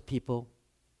groups of people.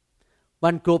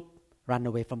 One group run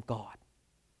away from God.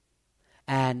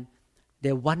 And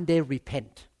they one day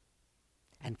repent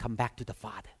and come back to the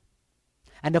Father.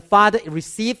 And the Father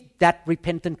received that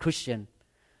repentant Christian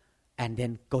and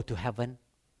then go to heaven.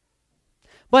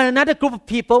 But another group of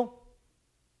people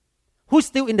who's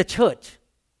still in the church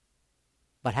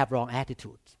but have wrong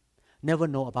attitudes, never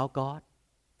know about God,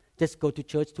 just go to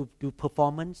church to do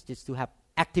performance, just to have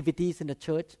activities in the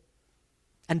church.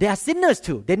 And they are sinners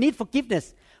too. They need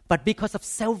forgiveness. But because of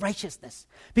self-righteousness,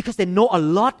 because they know a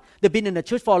lot, they've been in the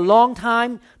church for a long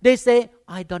time, they say,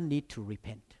 I don't need to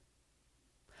repent.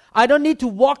 I don't need to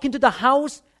walk into the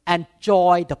house and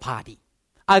join the party.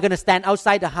 I'm going to stand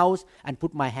outside the house and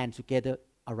put my hands together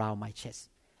around my chest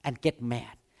and get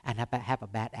mad and have a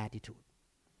bad attitude.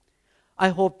 I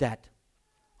hope that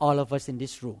all of us in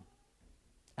this room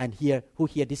and who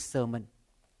hear this sermon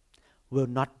will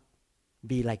not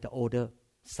be like the older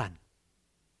son.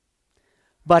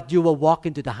 But you will walk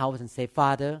into the house and say,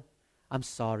 Father, I'm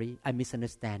sorry, I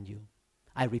misunderstand you.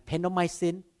 I repent of my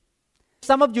sin.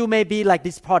 Some of you may be like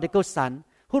this prodigal son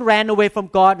who ran away from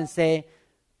God and say,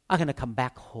 I'm going to come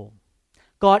back home.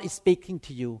 God is speaking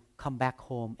to you. Come back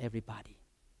home, everybody.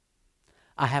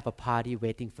 I have a party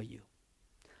waiting for you.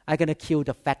 I'm going to kill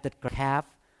the fatted calf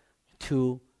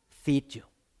to feed you.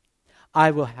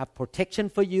 I will have protection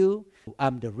for you.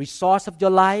 I'm the resource of your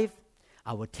life.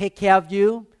 I will take care of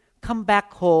you. Come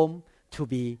back home to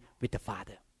be with the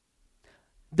Father.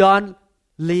 Don't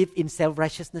live in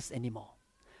self-righteousness anymore.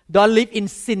 Don't live in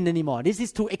sin anymore. This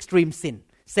is too extreme sin.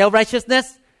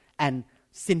 Self-righteousness and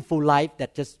sinful life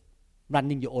that just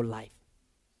running your own life.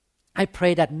 I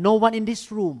pray that no one in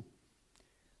this room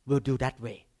will do that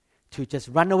way. To just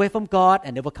run away from God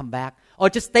and never come back. Or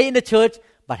just stay in the church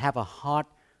but have a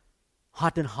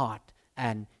hardened heart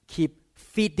and keep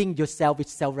feeding yourself with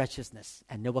self-righteousness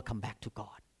and never come back to God.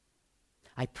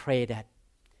 I pray that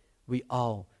we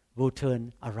all will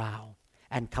turn around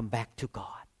and come back to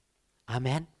God.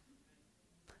 Amen.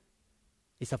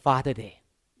 It's a Father Day,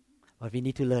 but we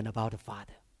need to learn about the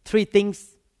Father. 3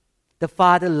 things. The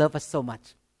Father loves us so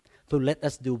much to let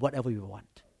us do whatever we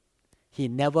want. He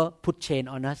never put chain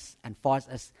on us and force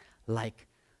us like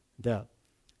the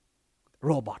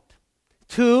robot.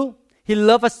 2, He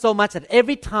loves us so much that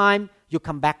every time you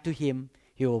come back to Him,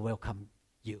 He will welcome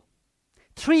you.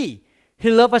 3, He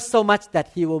loves us so much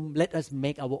that He will let us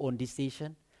make our own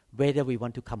decision whether we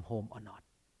want to come home or not.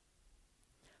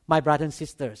 My brothers and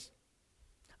sisters,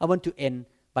 I want to end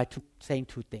by saying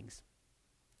 2 things.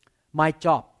 My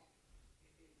job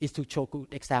is to show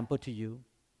good example to you.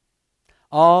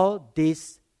 All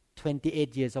these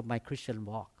 28 years of my Christian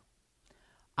walk,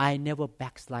 I never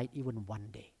backslide even one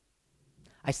day.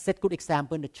 I set good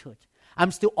example in the church.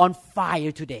 I'm still on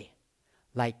fire today,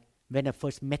 like when I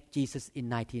first met Jesus in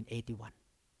 1981.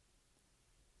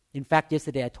 In fact,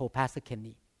 yesterday I told Pastor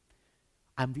Kenny,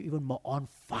 I'm even more on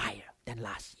fire than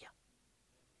last year.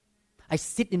 I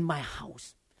sit in my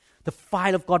house. The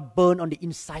fire of God burn on the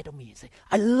inside of me and say,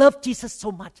 I love Jesus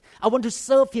so much. I want to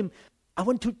serve Him. I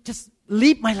want to just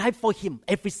live my life for Him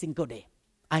every single day.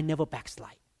 I never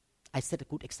backslide. I set a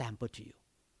good example to you.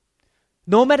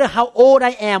 No matter how old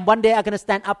I am, one day I'm going to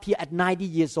stand up here at 90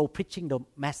 years old preaching the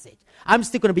message. I'm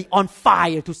still going to be on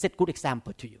fire to set good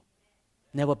example to you.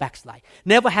 Never backslide.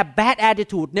 Never have bad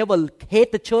attitude. Never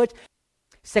hate the church.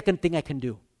 Second thing I can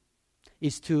do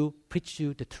is to preach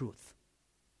you the truth.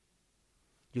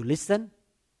 You listen.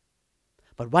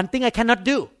 But one thing I cannot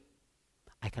do,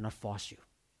 I cannot force you.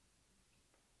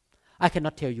 I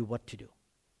cannot tell you what to do.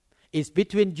 It's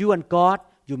between you and God.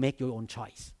 You make your own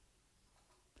choice.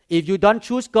 If you don't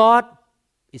choose God,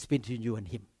 it's between you and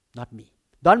Him, not me.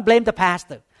 Don't blame the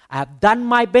pastor. I have done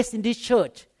my best in this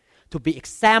church to be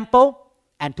example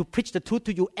and to preach the truth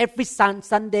to you every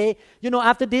Sunday.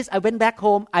 After this, I went back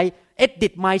home. I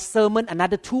edit my sermon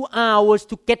another 2 hours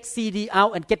to get CD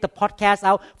out and get the podcast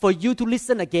out for you to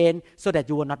listen again so that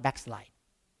you will not backslide.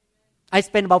 I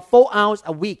spend about 4 hours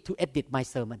a week to edit my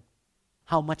sermon.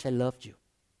 How much I loved you.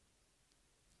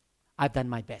 I've done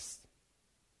my best.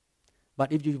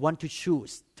 But if you want to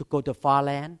choose to go to far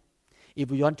land,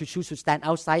 if you want to choose to stand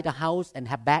outside the house and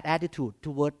have bad attitude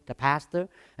toward the pastor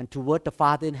and toward the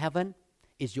Father in heaven,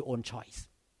 is your own choice.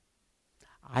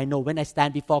 I know when I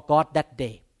stand before God that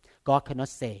day, God cannot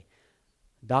say,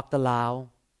 Dr. Lau,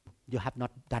 you have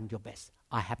not done your best.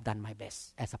 I have done my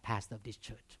best as a pastor of this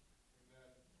church.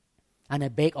 And I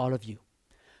beg all of you,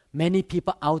 many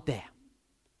people out there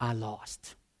are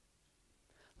lost.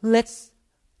 Let's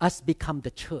us become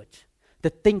the church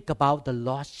that think about the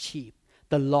lost sheep,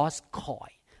 the lost coin,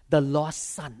 the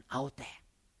lost son out there.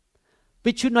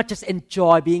 We should not just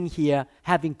enjoy being here,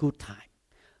 having good time.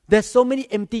 There's so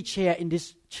many empty chairs in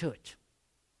this church.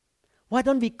 Why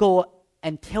don't we go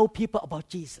and tell people about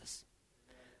Jesus?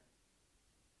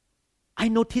 I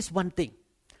noticed one thing.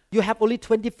 You have only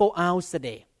 24 hours a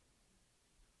day.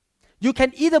 You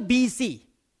can either be busy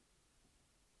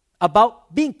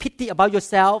about being pity about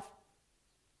yourself,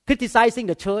 criticizing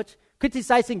the church,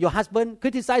 criticizing your husband,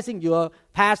 criticizing your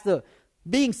pastor,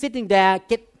 being sitting there,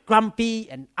 get grumpy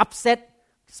and upset,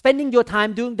 spending your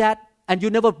time doing that, and you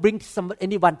never bring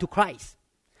anyone to Christ.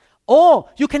 Or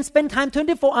you can spend time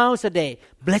 24 hours a day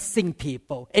blessing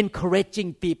people,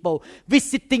 encouraging people,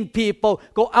 visiting people,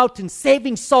 go out and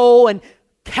saving soul and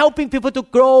helping people to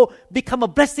grow, become a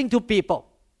blessing to people.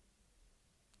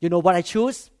 You know what I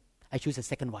choose? I choose the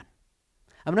second one.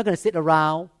 I'm not going to sit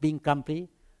around being grumpy,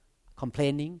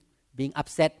 complaining, being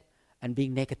upset, and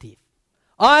being negative.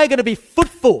 I'm going to be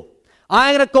fruitful.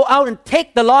 I'm going to go out and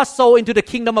take the lost soul into the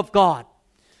kingdom of God.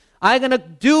 I'm going to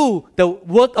do the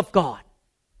work of God.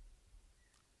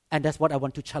 And that's what I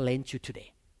want to challenge you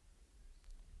today.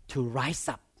 To rise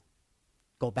up.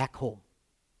 Go back home.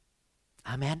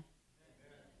 Amen.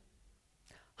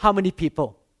 How many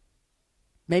people?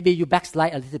 Maybe you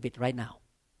backslide a little bit right now.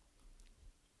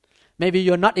 Maybe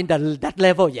you're not in that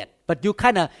level yet, but you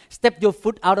kind of step your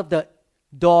foot out of the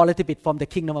door a little bit from the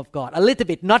kingdom of God. A little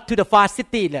bit, not to the far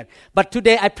city. But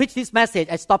today I preach this message,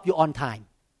 I stop you on time.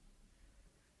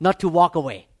 Not to walk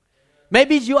away.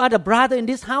 Maybe you are the brother in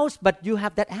this house, but you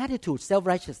have that attitude,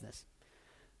 self-righteousness.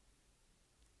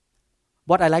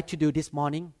 What I like to do this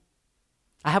morning,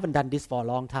 I haven't done this for a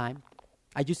long time.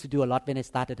 I used to do a lot when I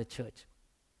started the church.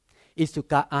 Is to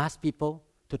ask people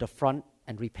to the front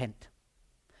and repent.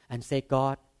 And say,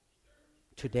 God,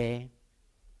 today,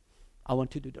 I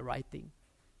want to do the right thing.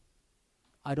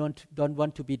 I don't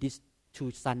want to be this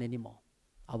true son anymore.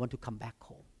 I want to come back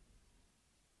home.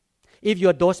 If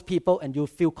you're those people and you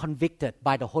feel convicted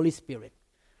by the Holy Spirit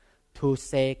to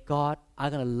say, God,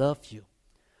 I'm going to love you.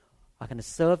 I'm going to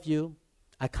serve you.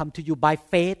 I come to you by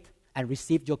faith and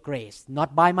receive your grace,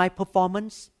 not by my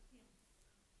performance.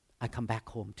 I come back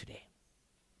home today.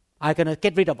 I'm going to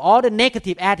get rid of all the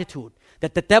negative attitude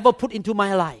that the devil put into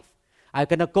my life. I'm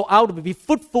going to go out and be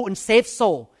fruitful and save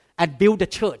soul and build the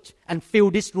church and fill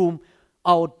this room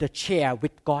out the chair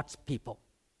with God's people.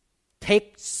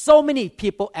 Take so many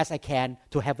people as I can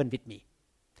to heaven with me.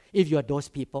 If you are those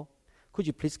people, could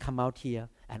you please come out here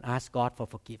and ask God for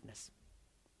forgiveness?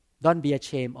 Don't be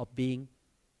ashamed of being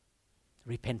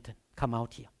repentant. Come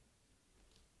out here.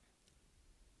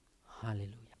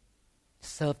 Hallelujah.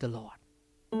 Serve the Lord.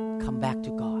 Come back to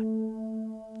God.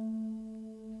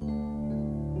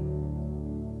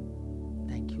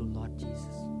 Thank you, Lord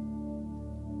Jesus.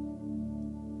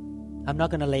 I'm not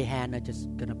going to lay hand. I'm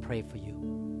just going to pray for you.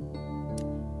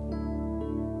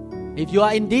 If you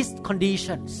are in these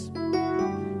conditions,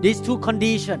 these two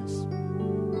conditions,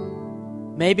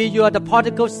 maybe you are the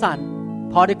prodigal son,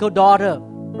 prodigal daughter,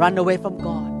 run away from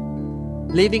God,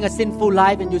 living a sinful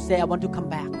life, and you say, I want to come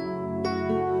back.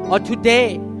 Or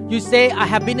today, you say, I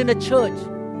have been in a church,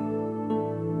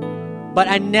 but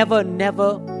I never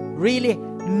really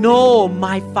know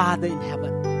my Father in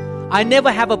heaven. I never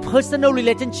have a personal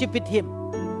relationship with Him.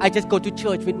 I just go to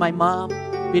church with my mom,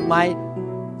 with my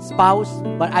spouse,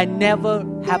 but I never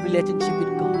have a relationship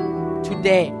with God.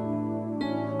 Today,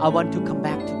 I want to come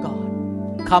back to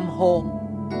God. Come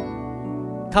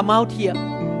home. Come out here.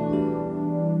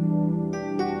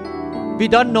 We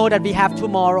don't know that we have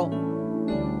tomorrow.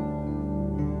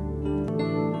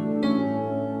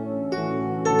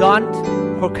 Don't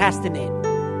procrastinate.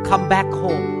 Come back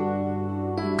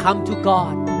home. Come to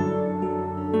God.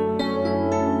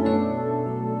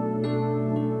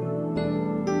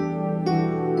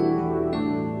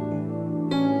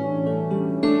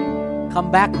 Come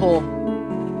back home.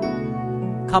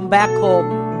 Come back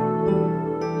home.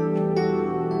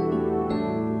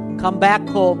 Come back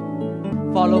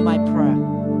home. Follow my prayer.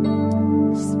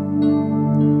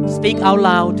 Speak out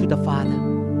loud to the Father.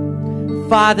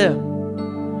 Father,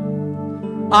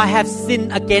 I have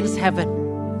sinned against heaven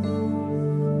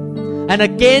and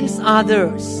against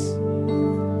others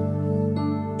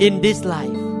in this life.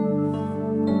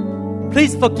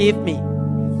 Please forgive me.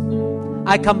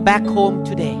 I come back home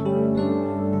today.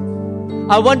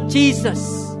 I want Jesus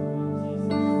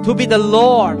to be the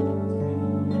Lord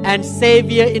and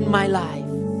Savior in my life.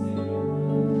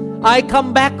 I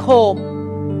come back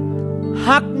home.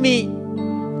 Hug me.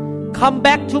 Come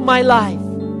back to my life.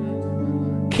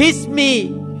 Kiss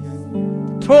me.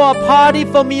 Throw a party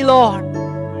for me, Lord.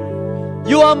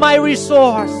 You are my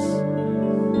resource.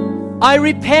 I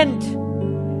repent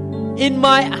in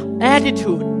my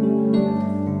attitude,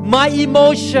 my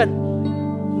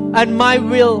emotion, and my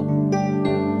will.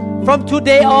 From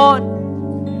today on,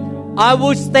 I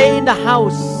will stay in the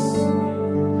house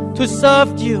to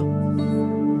serve you.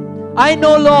 I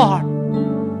know, Lord,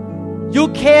 you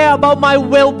care about my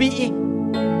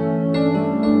well-being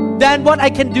than what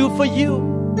I can do for you.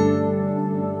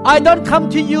 I don't come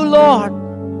to you, Lord,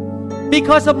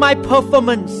 because of my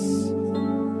performance,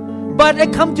 but I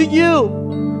come to you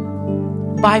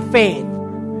by faith,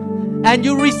 and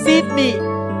you receive me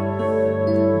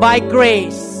by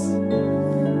grace.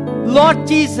 Lord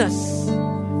Jesus,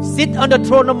 sit on the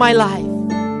throne of my life.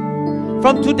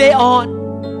 From today on,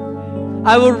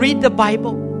 I will read the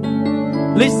Bible,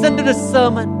 listen to the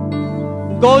sermon,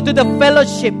 go to the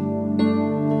fellowship,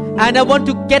 and I want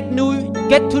to get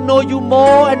to know you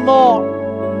more and more.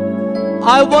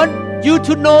 I want you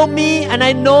to know me, and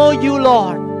I know you,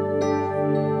 Lord.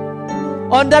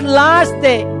 On that last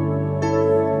day,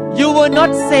 you will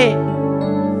not say,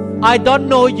 I don't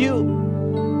know you,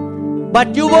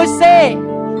 but you will say,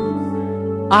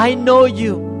 I know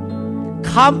you.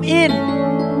 Come in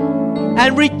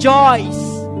and rejoice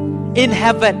in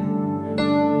heaven.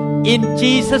 In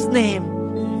Jesus' name.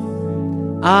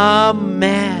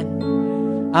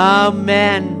 Amen.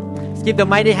 Amen. Let's give the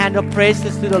mighty hand of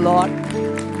praises to the Lord.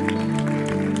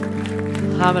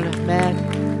 Amen.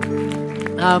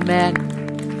 Amen.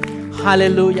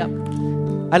 Hallelujah.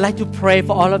 I'd like to pray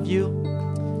for all of you.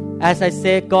 As I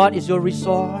say, God is your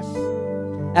resource.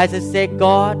 As I say,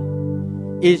 God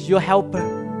is your helper.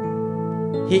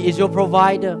 He is your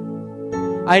provider.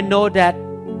 I know that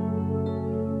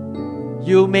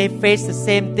you may face the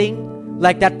same thing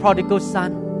like that prodigal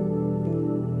son.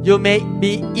 You may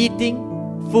be eating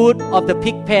food of the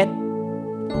pig pen.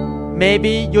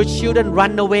 Maybe your children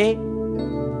run away.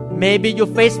 Maybe you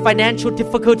face financial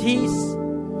difficulties.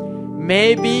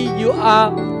 Maybe you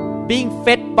are being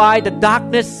fed by the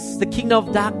darkness, the kingdom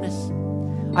of darkness.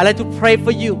 I'd like to pray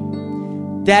for you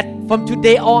that from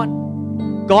today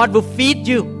on, God will feed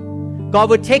you. God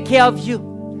will take care of you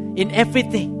in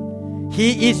everything.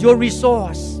 He is your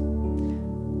resource.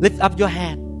 Lift up your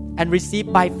hand and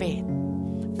receive by faith.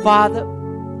 Father,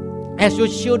 as your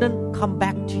children come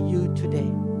back to you today,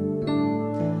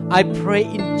 I pray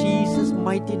in Jesus'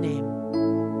 mighty name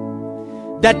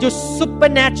that your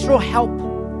supernatural help,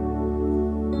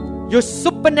 your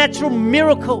supernatural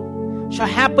miracle shall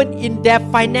happen in their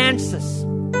finances,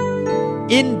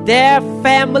 in their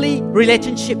family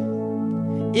relationship,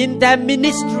 in their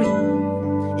ministry,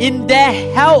 in their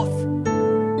health,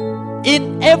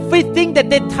 in everything that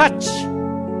they touch.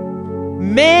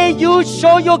 May you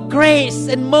show your grace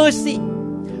and mercy,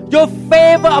 your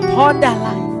favor upon their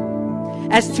life.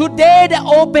 As today they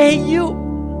obey you,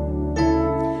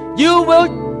 you will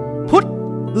put,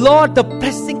 Lord, the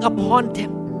blessing upon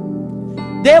them.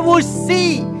 They will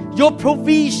see your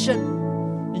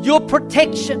provision, your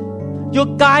protection, your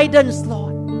guidance,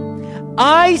 Lord.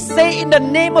 I say in the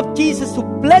name of Jesus to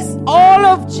bless all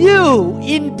of you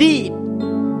indeed.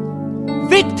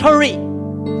 Victory,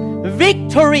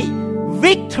 victory,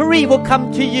 victory will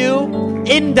come to you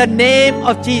in the name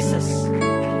of Jesus.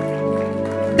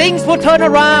 Things will turn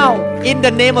around in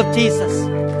the name of Jesus.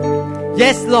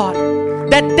 Yes, Lord.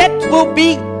 That debt will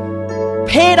be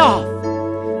paid off.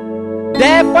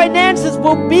 Their finances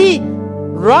will be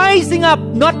rising up,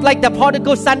 not like the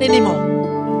prodigal son anymore.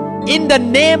 In the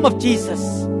name of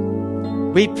Jesus,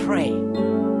 we pray.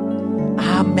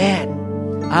 Amen.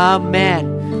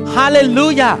 Amen.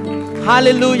 Hallelujah.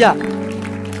 Hallelujah.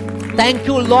 Thank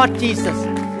you, Lord Jesus.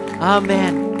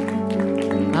 Amen.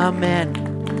 Amen.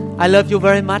 I love you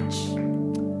very much.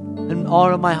 In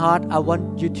all of my heart, I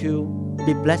want you to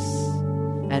be blessed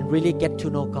and really get to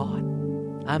know God.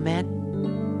 Amen.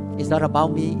 It's not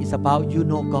about me, it's about you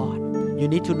know God. You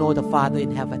need to know the Father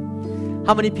in heaven.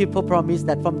 How many people promise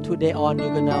that from today on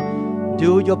you're going to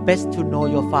do your best to know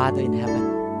your Father in heaven?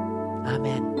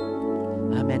 Amen.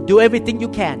 Amen. Do everything you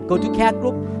can. Go to care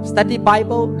group, study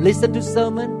Bible, listen to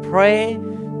sermon, pray.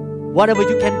 Whatever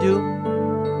you can do,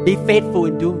 be faithful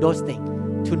in doing those things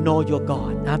to know your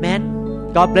God.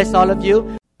 Amen. God bless all of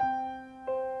you.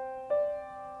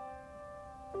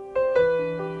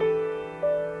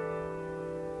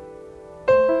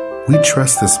 We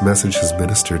trust this message has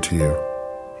ministered to you.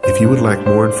 If you would like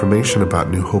more information about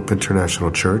New Hope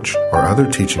International Church or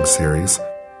other teaching series,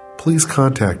 please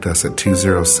contact us at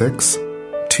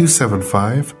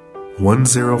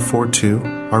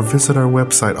 206-275-1042 or visit our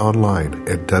website online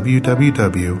at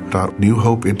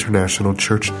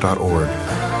www.newhopeinternationalchurch.org.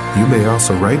 You may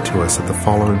also write to us at the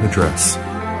following address: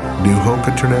 New Hope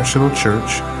International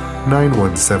Church,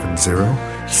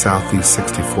 9170 Southeast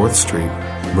 64th Street,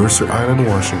 Mercer Island,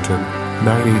 Washington,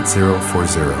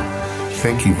 98040.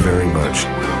 Thank you very much.